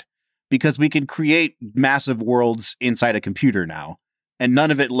period because we can create massive worlds inside a computer now, and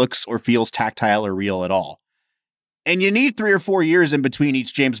none of it looks or feels tactile or real at all. And you need 3 or 4 years in between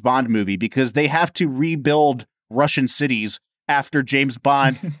each James Bond movie because they have to rebuild Russian cities after James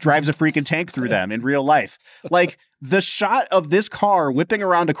Bond drives a freaking tank through them in real life. Like the shot of this car whipping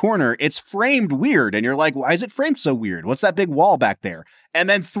around a corner, it's framed weird. And you're like, why is it framed so weird? What's that big wall back there? And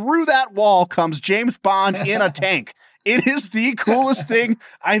then through that wall comes James Bond in a tank. It is the coolest thing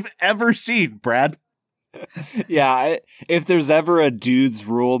I've ever seen, Brad. Yeah, if there's ever a dude's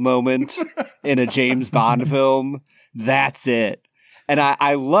rule moment in a James Bond film, that's it. And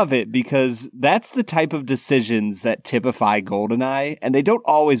I love it because that's the type of decisions that typify GoldenEye, and they don't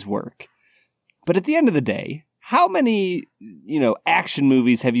always work. But at the end of the day, how many, action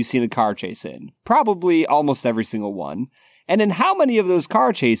movies have you seen a car chase in? Probably almost every single one. And in how many of those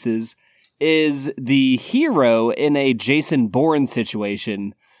car chases is the hero in a Jason Bourne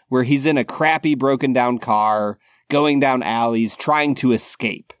situation where he's in a crappy broken down car, going down alleys, trying to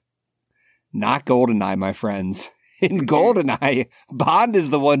escape? Not GoldenEye, my friends. In GoldenEye, Bond is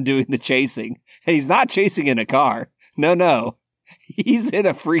the one doing the chasing, and he's not chasing in a car. No. He's in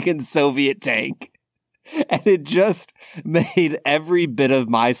a freaking Soviet tank. And it just made every bit of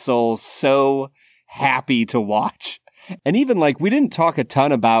my soul so happy to watch. And even we didn't talk a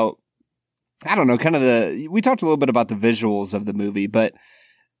ton about, I don't know, we talked a little bit about the visuals of the movie, but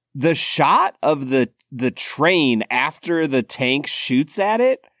the shot of the train after the tank shoots at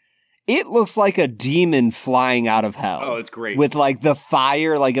it looks like a demon flying out of hell. Oh, it's great. With the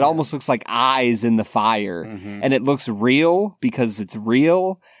fire, it almost looks like eyes in the fire. Mm-hmm. And it looks real because it's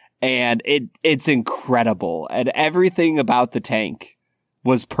real. And it's incredible. And everything about the tank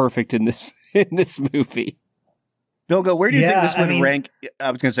was perfect in this movie. Bilge, where do you think this would rank?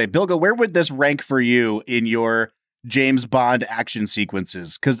 I was going to say, Bilge, where would this rank for you in your James Bond action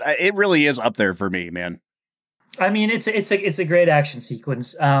sequences? Because it really is up there for me, man. I mean, it's a great action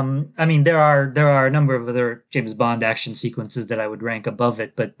sequence. I mean, there are a number of other James Bond action sequences that I would rank above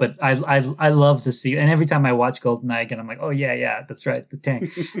it, but I love to see, and every time I watch GoldenEye again, I'm like, oh yeah, that's right, the tank,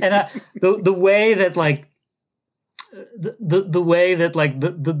 and the way that the way that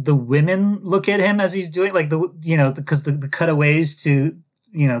the women look at him as he's doing because the cutaways to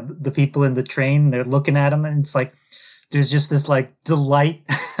the people in the train, they're looking at him, and it's there's just this delight,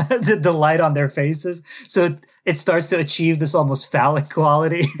 the delight on their faces. So it starts to achieve this almost phallic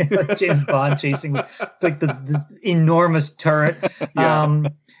quality, like James Bond chasing this enormous turret. Yeah.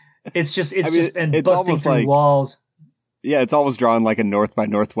 It's just busting through almost walls. Yeah, it's almost drawn like a North by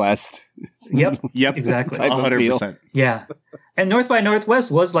Northwest. Yep, exactly. 100%. Yeah, and North by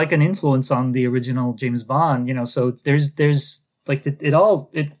Northwest was an influence on the original James Bond. So there's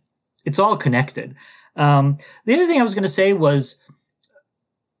it's all connected. The other thing I was going to say was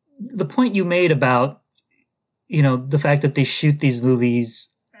the point you made about, the fact that they shoot these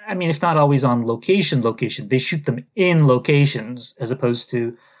movies. I mean, if not always on location, they shoot them in locations as opposed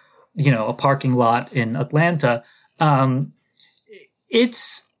to, a parking lot in Atlanta.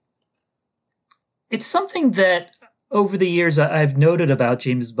 It's something that over the years I've noted about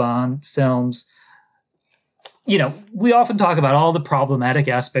James Bond films. We often talk about all the problematic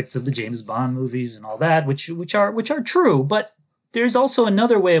aspects of the James Bond movies and all that, which are true, but there's also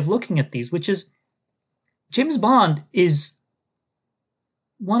another way of looking at these, which is James Bond is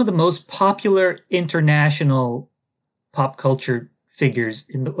one of the most popular international pop culture figures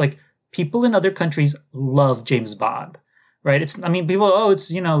people in other countries love James Bond, right? People,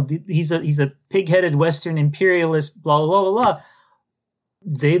 he's a pig-headed Western imperialist, blah, blah, blah, blah.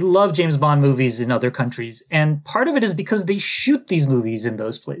 They love James Bond movies in other countries. And part of it is because they shoot these movies in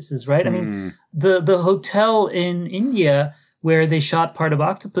those places, right? I mean, the hotel in India where they shot part of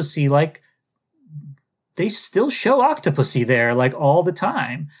Octopussy, they still show Octopussy there, all the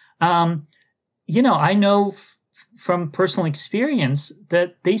time. I know from personal experience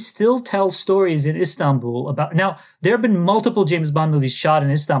that they still tell stories in Istanbul about. Now, there have been multiple James Bond movies shot in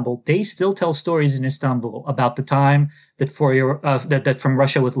Istanbul. They still tell stories in Istanbul about the time that that From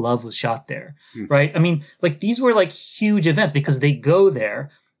Russia with Love was shot there, right? I mean, these were huge events because they go there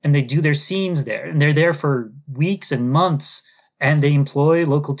and they do their scenes there, and they're there for weeks and months, and they employ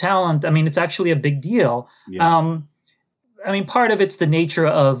local talent. I mean, it's actually a big deal. Yeah. Part of it's the nature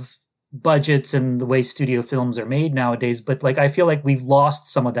of budgets and the way studio films are made nowadays, but I feel like we've lost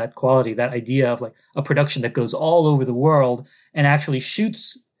some of that quality, that idea of a production that goes all over the world and actually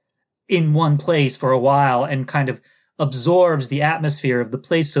shoots in one place for a while and kind of absorbs the atmosphere of the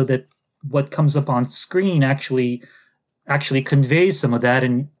place so that what comes up on screen actually conveys some of that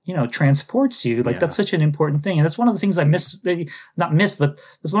and transports you. That's such an important thing, and that's one of the things I not miss, but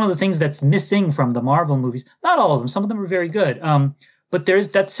that's one of the things that's missing from the Marvel movies. Not all of them, some of them are very good. But there's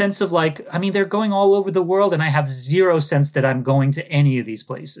that sense of they're going all over the world, and I have zero sense that I'm going to any of these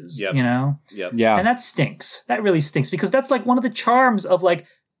places, Yep. Yep. Yeah. And that stinks. That really stinks, because that's one of the charms of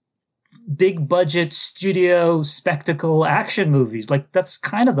big budget studio spectacle action movies. That's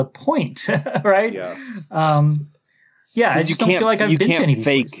kind of the point, right? Yeah. I just don't feel like I've been to any of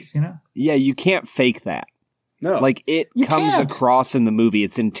these places, Yeah, you can't fake that. No. It comes across in the movie.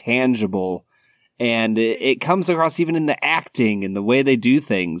 It's intangible. And it comes across even in the acting and the way they do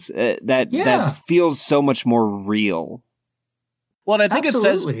things that feels so much more real. Well, and I think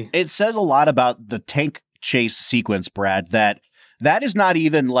it says a lot about the tank chase sequence, Brad, that is not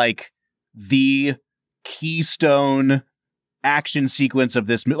even the keystone action sequence of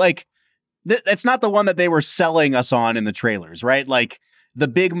this movie. That's not the one that they were selling us on in the trailers, right? The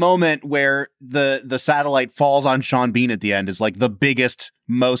big moment where the satellite falls on Sean Bean at the end is the biggest,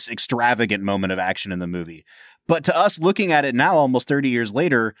 most extravagant moment of action in the movie. But to us looking at it now, almost 30 years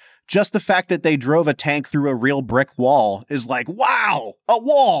later, just the fact that they drove a tank through a real brick wall is like, wow, a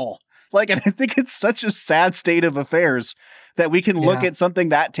wall. Like, and I think it's such a sad state of affairs that we can look at something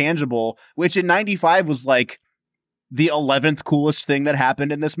that tangible, which in 95 was like the 11th coolest thing that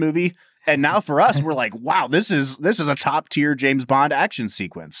happened in this movie. And now for us, we're like, wow, this is a top tier James Bond action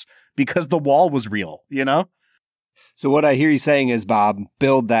sequence because the wall was real, you know? So what I hear you saying is, Bob,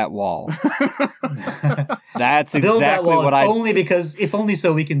 build that wall. That's exactly build that wall what I only because if only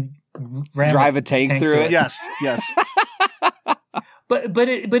so we can drive a tank through it. Yes. But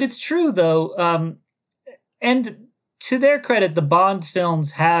it's true though, and to their credit, the Bond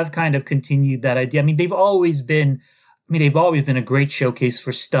films have kind of continued that idea. I mean, they've always been a great showcase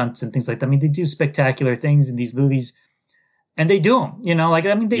for stunts and things like that. I mean, they do spectacular things in these movies, and they do them. You know, like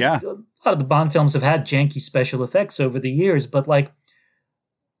I mean, a lot of the Bond films have had janky special effects over the years, but like,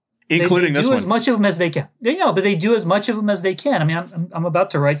 including they this do one. as much of them as they can. But they do as much of them as they can. I mean, I'm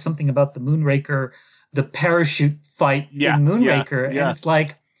about to write something about the Moonraker, the parachute fight in Moonraker, and it's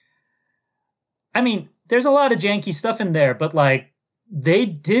like, I mean, there's a lot of janky stuff in there, but like they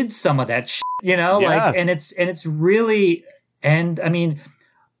did some of that shit, you know, like, and it's really, and I mean,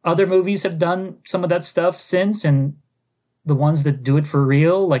 other movies have done some of that stuff since, and the ones that do it for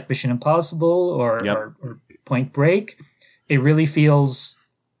real, like Mission Impossible or Point Break, it really feels,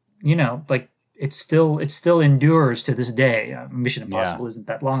 you know, like it still endures to this day. Mission Impossible isn't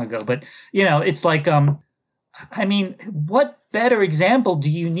that long ago, but you know, it's like, I mean, what better example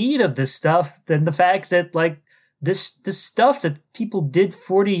do you need of this stuff than the fact that like this stuff that people did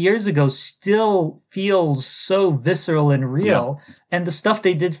 40 years ago still feels so visceral and real, and the stuff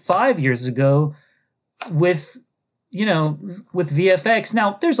they did 5 years ago with VFX.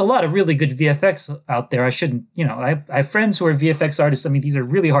 Now, there's a lot of really good VFX out there. I shouldn't, you know, I have friends who are VFX artists. I mean, these are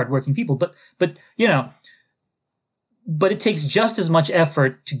really hardworking people, but you know, but it takes just as much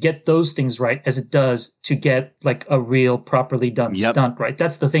effort to get those things right as it does to get like a real properly done stunt right.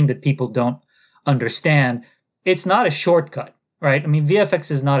 That's the thing that people don't understand. It's not a shortcut, right? I mean,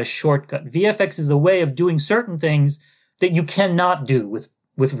 VFX is not a shortcut. VFX is a way of doing certain things that you cannot do with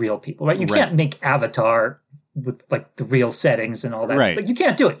real people, right? You can't make Avatar with like the real settings and all that, but you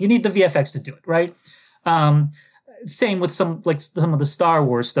can't do it. You need the VFX to do it, right? Same with some of the Star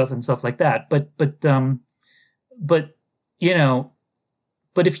Wars stuff and stuff like that. But you know,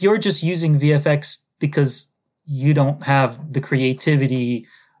 but if you're just using VFX because you don't have the creativity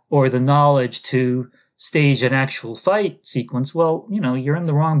or the knowledge to stage an actual fight sequence, well, you know, you're in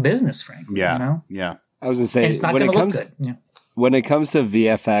the wrong business, frankly. Yeah. You know? Yeah. I was gonna say, and it's not going to look good. Yeah. When it comes to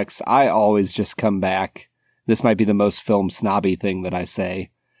VFX, I always just come back. This might be the most film snobby thing that I say.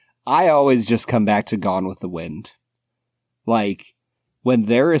 I always just come back to Gone with the Wind. Like, when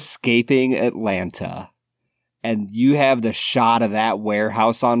they're escaping Atlanta and you have the shot of that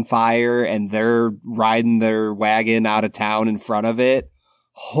warehouse on fire and they're riding their wagon out of town in front of it,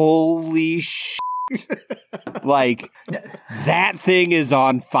 holy shit. Like, that thing is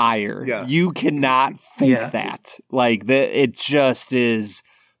on fire. Yeah. You cannot fake that. Like, it just is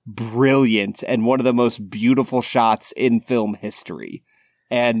brilliant and one of the most beautiful shots in film history.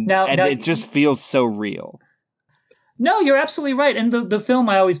 And it just feels so real. No, you're absolutely right. And the film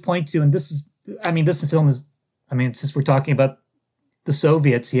I always point to, and this film is, since we're talking about the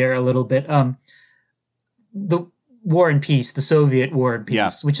Soviets here a little bit, the War and Peace, the Soviet War and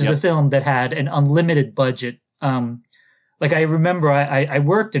Peace, which is a film that had an unlimited budget. Like I remember I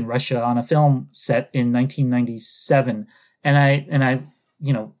worked in Russia on a film set in 1997 and I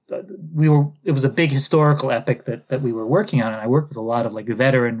you know, it was a big historical epic that we were working on. And I worked with a lot of like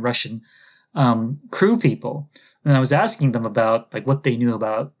veteran Russian, crew people. And I was asking them about like what they knew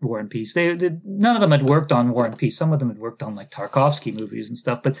about War and Peace. None of them had worked on War and Peace. Some of them had worked on like Tarkovsky movies and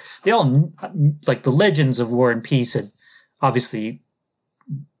stuff, but they all, like the legends of War and Peace had obviously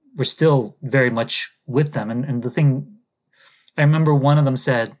were still very much with them. And the thing, I remember one of them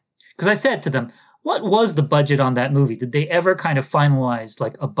said, because I said to them, what was the budget on that movie? Did they ever kind of finalize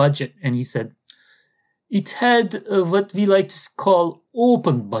like a budget? And he said, it had what we like to call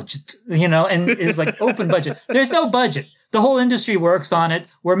open budget, you know, and it's like open budget. There's no budget. The whole industry works on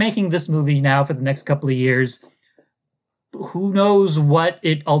it. We're making this movie now for the next couple of years. Who knows what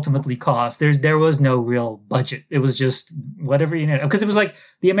it ultimately cost? There was no real budget. It was just whatever, you know, because it was like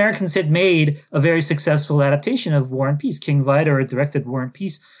the Americans had made a very successful adaptation of War and Peace. King Vidor had directed War and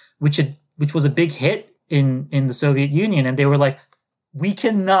Peace, which was a big hit in the Soviet Union. And they were like, we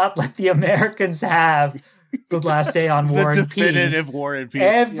cannot let the Americans have the last say on War and Peace. Definitive War and Peace.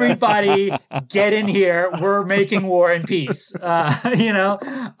 Everybody get in here. We're making War and Peace. You know?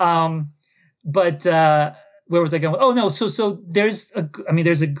 But where was I going? Oh no, so there's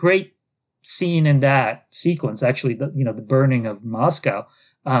a great scene in that sequence, actually, the burning of Moscow.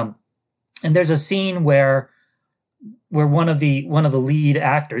 And there's a scene where one of the lead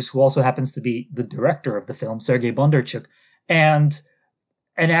actors, who also happens to be the director of the film, Sergei Bondarchuk, and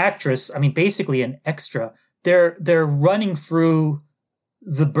an actress, basically an extra, they're running through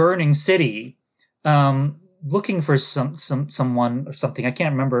the burning city, looking for someone or something. I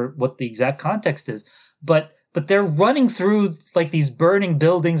can't remember what the exact context is, but they're running through like these burning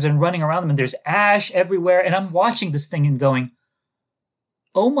buildings and running around them, and there's ash everywhere. And I'm watching this thing and going,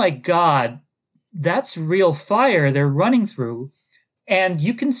 oh my God, that's real fire they're running through. And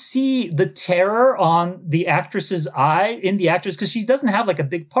you can see the terror on the actress's eye, in the actress, because she doesn't have like a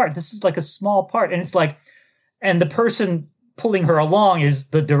big part. This is like a small part. And it's like, and the person pulling her along is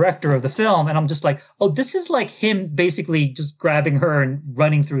the director of the film. And I'm just like, oh, this is like him basically just grabbing her and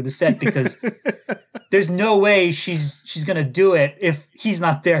running through the set, because there's no way she's going to do it if he's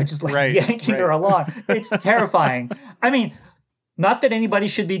not there, just like yanking her along. It's terrifying. Not that anybody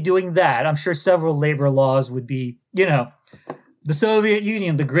should be doing that. I'm sure several labor laws would be, the Soviet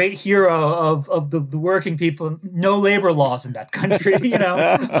Union, the great hero of the working people, no labor laws in that country,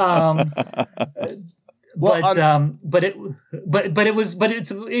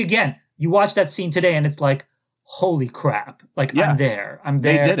 It's again, you watch that scene today and it's like, holy crap. Like, I'm there.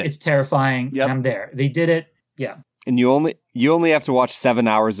 They did it. It's terrifying. Yep. And I'm there. They did it. Yeah. And you only have to watch 7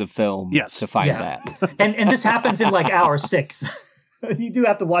 hours of film to find that. And this happens in like hour 6. You do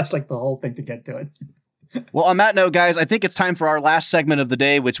have to watch like the whole thing to get to it. Well, on that note, guys, I think it's time for our last segment of the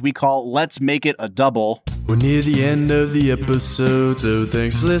day, which we call Let's Make It a Double. We're near the end of the episode, so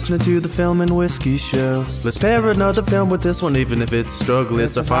thanks for listening to the Film and Whiskey Show. Let's pair another film with this one, even if it's a struggle.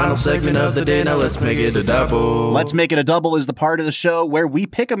 It's our final segment of the day, now let's make it a double. Let's Make It a Double is the part of the show where we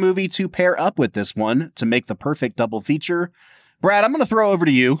pick a movie to pair up with this one to make the perfect double feature. Brad, I'm going to throw over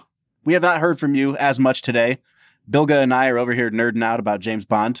to you. We have not heard from you as much today. Bilge and I are over here nerding out about James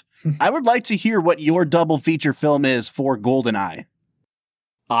Bond. I would like to hear what your double feature film is for GoldenEye.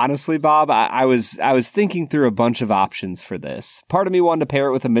 Honestly, Bob, I was thinking through a bunch of options for this. Part of me wanted to pair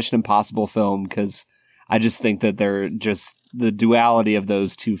it with a Mission Impossible film because I just think that they're just the duality of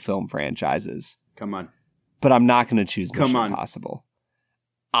those two film franchises. Come on. But I'm not going to choose Mission Impossible.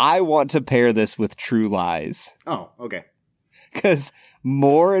 I want to pair this with True Lies. Oh, okay. Because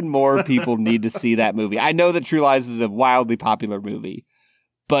more and more people need to see that movie. I know that True Lies is a wildly popular movie,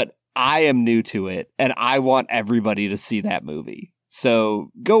 but I am new to it, and I want everybody to see that movie.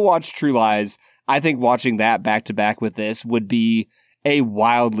 So go watch True Lies. I think watching that back-to-back with this would be a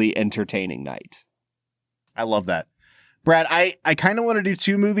wildly entertaining night. I love that. Brad, I kind of want to do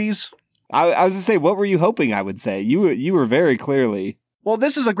 2 movies. I was going to say, what were you hoping I would say? You were very clearly... Well,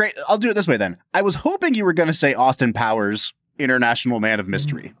 this is a great... I'll do it this way then. I was hoping you were going to say Austin Powers, International Man of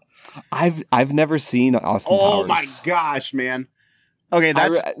Mystery. I've never seen Austin Powers. Oh my gosh, man. Okay,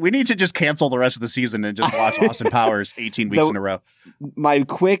 we need to just cancel the rest of the season and just watch Austin Powers 18 weeks in a row. My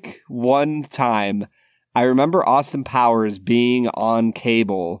quick one time, I remember Austin Powers being on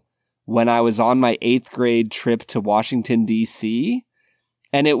cable when I was on my 8th grade trip to Washington, D.C.,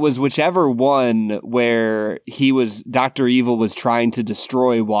 and it was whichever one where Dr. Evil was trying to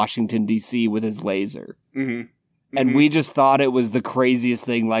destroy Washington, D.C. with his laser. Mm-hmm. And we just thought it was the craziest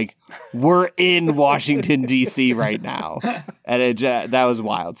thing. Like, we're in Washington, D.C. right now. And that was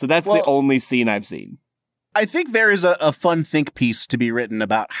wild. So that's the only scene I've seen. I think there is a fun think piece to be written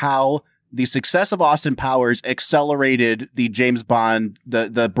about how the success of Austin Powers accelerated the James Bond,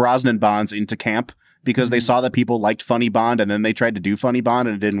 the Brosnan Bonds into camp because they saw that people liked funny Bond and then they tried to do funny Bond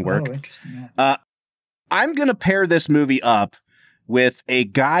and it didn't work. Oh, interesting. Yeah. I'm going to pair this movie up with a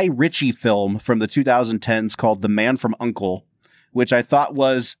Guy Ritchie film from the 2010s called The Man from U.N.C.L.E., which I thought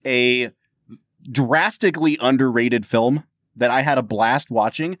was a drastically underrated film that I had a blast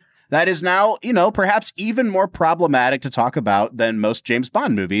watching. That is now, perhaps even more problematic to talk about than most James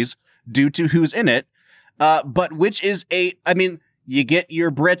Bond movies due to who's in it. But which is you get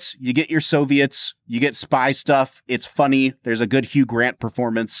your Brits, you get your Soviets, you get spy stuff. It's funny. There's a good Hugh Grant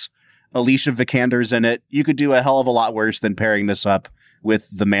performance. Alicia Vikander's in it. You could do a hell of a lot worse than pairing this up with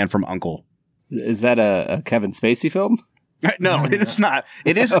The Man from U.N.C.L.E. Is that a Kevin Spacey film? No, it is not.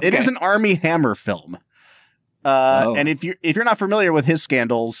 It is It is an Armie Hammer film. And if you're not familiar with his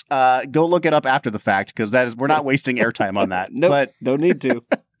scandals, go look it up after the fact because we're not wasting airtime on that. Nope, but don't need to.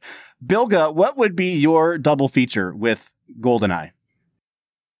 Bilge, what would be your double feature with GoldenEye?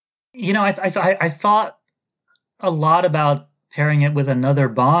 I thought a lot about pairing it with another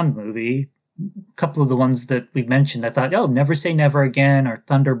Bond movie, a couple of the ones that we mentioned, I thought, oh, Never Say Never Again or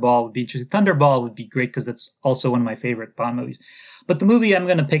Thunderball would be interesting. Thunderball would be great because that's also one of my favorite Bond movies. But the movie I'm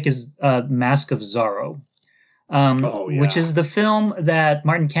going to pick is Mask of Zorro, which is the film that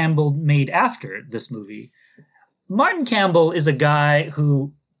Martin Campbell made after this movie. Martin Campbell is a guy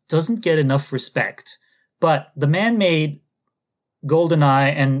who doesn't get enough respect, but the man made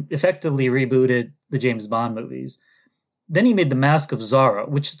GoldenEye and effectively rebooted the James Bond movies. Then he made The Mask of Zorro,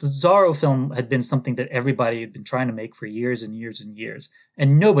 which the Zorro film had been something that everybody had been trying to make for years and years and years.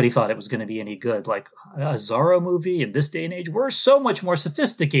 And nobody thought it was going to be any good. Like, a Zorro movie in this day and age, we're so much more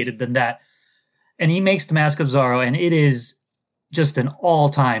sophisticated than that. And he makes The Mask of Zorro, and it is just an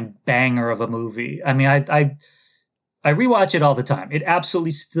all-time banger of a movie. I mean, I rewatch it all the time. It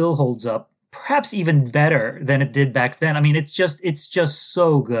absolutely still holds up, perhaps even better than it did back then. I mean, it's just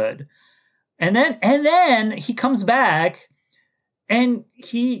so good. And then he comes back and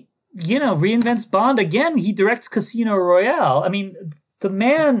he, reinvents Bond again. He directs Casino Royale. I mean, the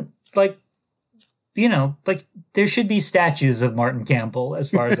man, there should be statues of Martin Campbell as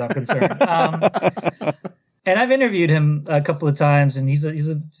far as I'm concerned. And I've interviewed him a couple of times, and he's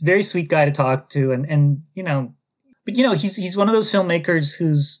a very sweet guy to talk to. But he's one of those filmmakers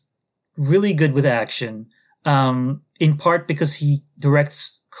who's really good with action, in part because he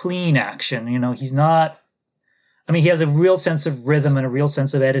directs clean action. He's not, he has a real sense of rhythm and a real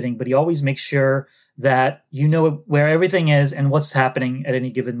sense of editing, but he always makes sure that where everything is and what's happening at any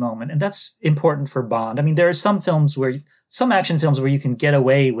given moment. And that's important for Bond. I mean, there are some action films where you can get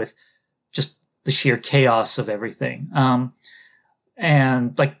away with just the sheer chaos of everything.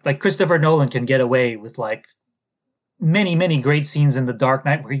 And like Christopher Nolan can get away with like many, many great scenes in The Dark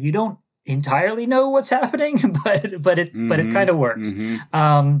Knight where you don't entirely know what's happening, but it kind of works.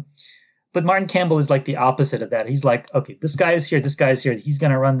 Mm-hmm. But Martin Campbell is like the opposite of that. He's like, okay, this guy is here, he's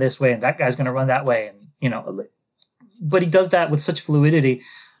going to run this way, and that guy's going to run that way, and but he does that with such fluidity.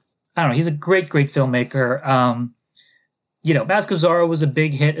 I don't know. He's a great, great filmmaker. Mask of Zorro was a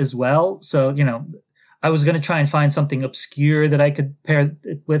big hit as well. So I was going to try and find something obscure that I could pair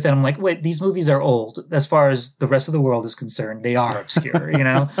it with. And I'm like, wait, these movies are old. As far as the rest of the world is concerned, they are obscure,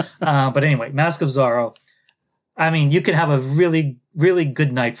 But anyway, Mask of Zorro. I mean, you can have a really, really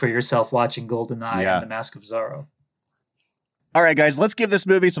good night for yourself watching GoldenEye and The Mask of Zorro. All right, guys, let's give this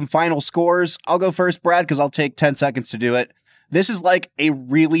movie some final scores. I'll go first, Brad, because I'll take 10 seconds to do it. This is like a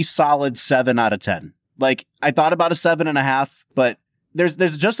really solid 7 out of 10. Like, I thought about a 7.5, but there's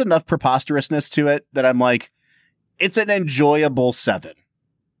just enough preposterousness to it that I'm like, it's an enjoyable 7.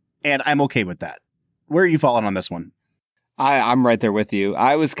 And I'm okay with that. Where are you falling on this one? I'm right there with you.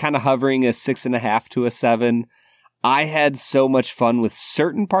 I was kind of hovering a 6.5 to a 7. I had so much fun with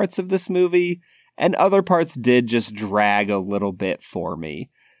certain parts of this movie, and other parts did just drag a little bit for me.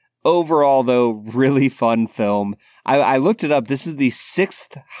 Overall, though, really fun film. I looked it up. This is the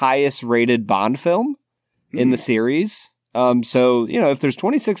 6th highest rated Bond film in the series. So, if there's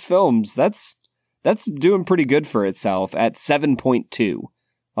 26 films, that's doing pretty good for itself at 7.2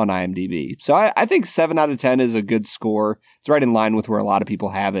 on IMDb. So I think 7 out of 10 is a good score. It's right in line with where a lot of people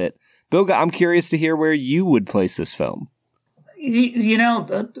have it. Bilge, I'm curious to hear where you would place this film.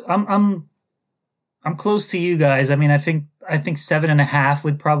 I'm close to you guys. I mean, I think 7.5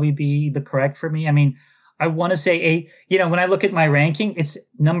 would probably be the correct for me. I mean, I want to say 8. When I look at my ranking, it's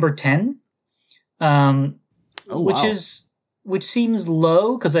number 10. Which seems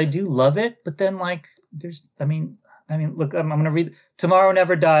low because I do love it, but then look, I'm going to read Tomorrow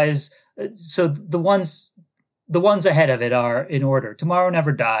Never Dies. So the ones ahead of it are in order: Tomorrow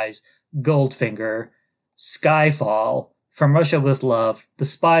Never Dies, Goldfinger, Skyfall, From Russia with Love, The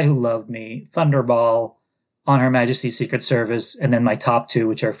Spy Who Loved Me, Thunderball, On Her Majesty's Secret Service, and then my top 2,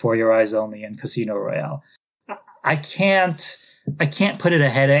 which are For Your Eyes Only and Casino Royale. I can't put it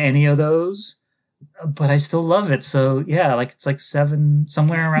ahead of any of those, but I still love it. So yeah, it's like 7,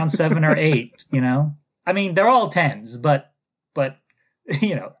 somewhere around 7 or 8, I mean, they're all 10s, but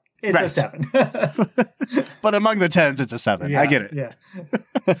it's a 7. But among the 10s, it's a 7. Yeah, I get it. Yeah.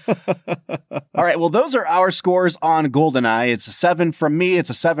 All right. Well, those are our scores on GoldenEye. It's a 7 from me.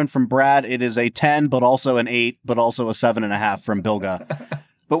 It's a 7 from Brad. It is a 10, but also an 8, but also a 7.5 from Bilge.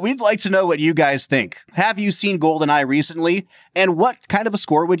 But we'd like to know what you guys think. Have you seen GoldenEye recently? And what kind of a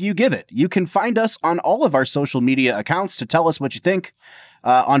score would you give it? You can find us on all of our social media accounts to tell us what you think.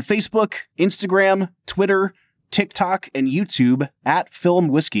 On Facebook, Instagram, Twitter, TikTok, and YouTube at Film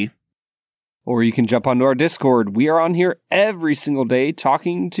Whiskey. Or you can jump onto our Discord. We are on here every single day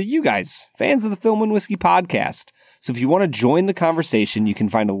talking to you guys, fans of the Film and Whiskey podcast. So if you want to join the conversation, you can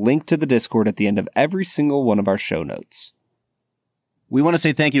find a link to the Discord at the end of every single one of our show notes. We want to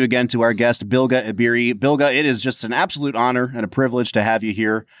say thank you again to our guest, Bilge Ebiri. Bilge, it is just an absolute honor and a privilege to have you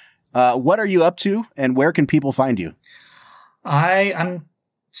here. What are you up to, and where can people find you? I'm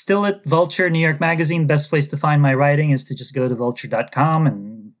still at Vulture, New York Magazine. Best place to find my writing is to just go to vulture.com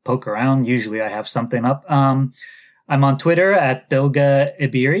and poke around. Usually I have something up. I'm on Twitter at Bilge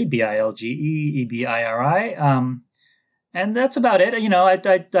Ebiri, BILGE EBIRI. And that's about it. You know,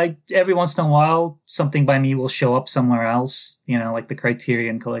 I every once in a while, something by me will show up somewhere else, you know, like the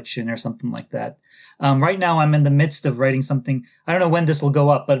Criterion Collection or something like that. Right now, I'm in the midst of writing something. I don't know when this will go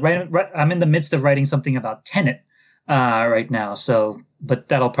up, but I'm in the midst of writing something about Tenet right now. So, but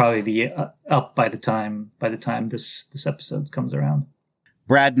that'll probably be up by the time this episode comes around.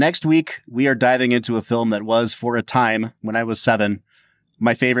 Brad, next week, we are diving into a film that was, for a time, when I was 7,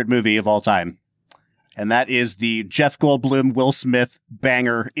 my favorite movie of all time. And that is the Jeff Goldblum, Will Smith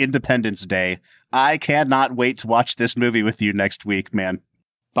banger Independence Day. I cannot wait to watch this movie with you next week, man.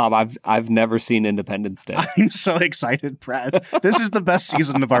 Bob, I've never seen Independence Day. I'm so excited, Brad. This is the best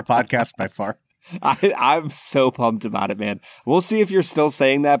season of our podcast by far. I'm so pumped about it, man. We'll see if you're still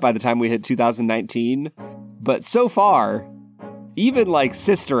saying that by the time we hit 2019. But so far, even like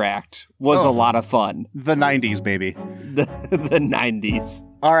Sister Act was a lot of fun. The 90s, baby. The 90s.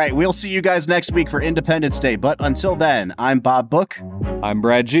 All right, we'll see you guys next week for Independence Day. But until then, I'm Bob Book. I'm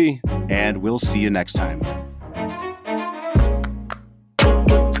Brad G. And we'll see you next time.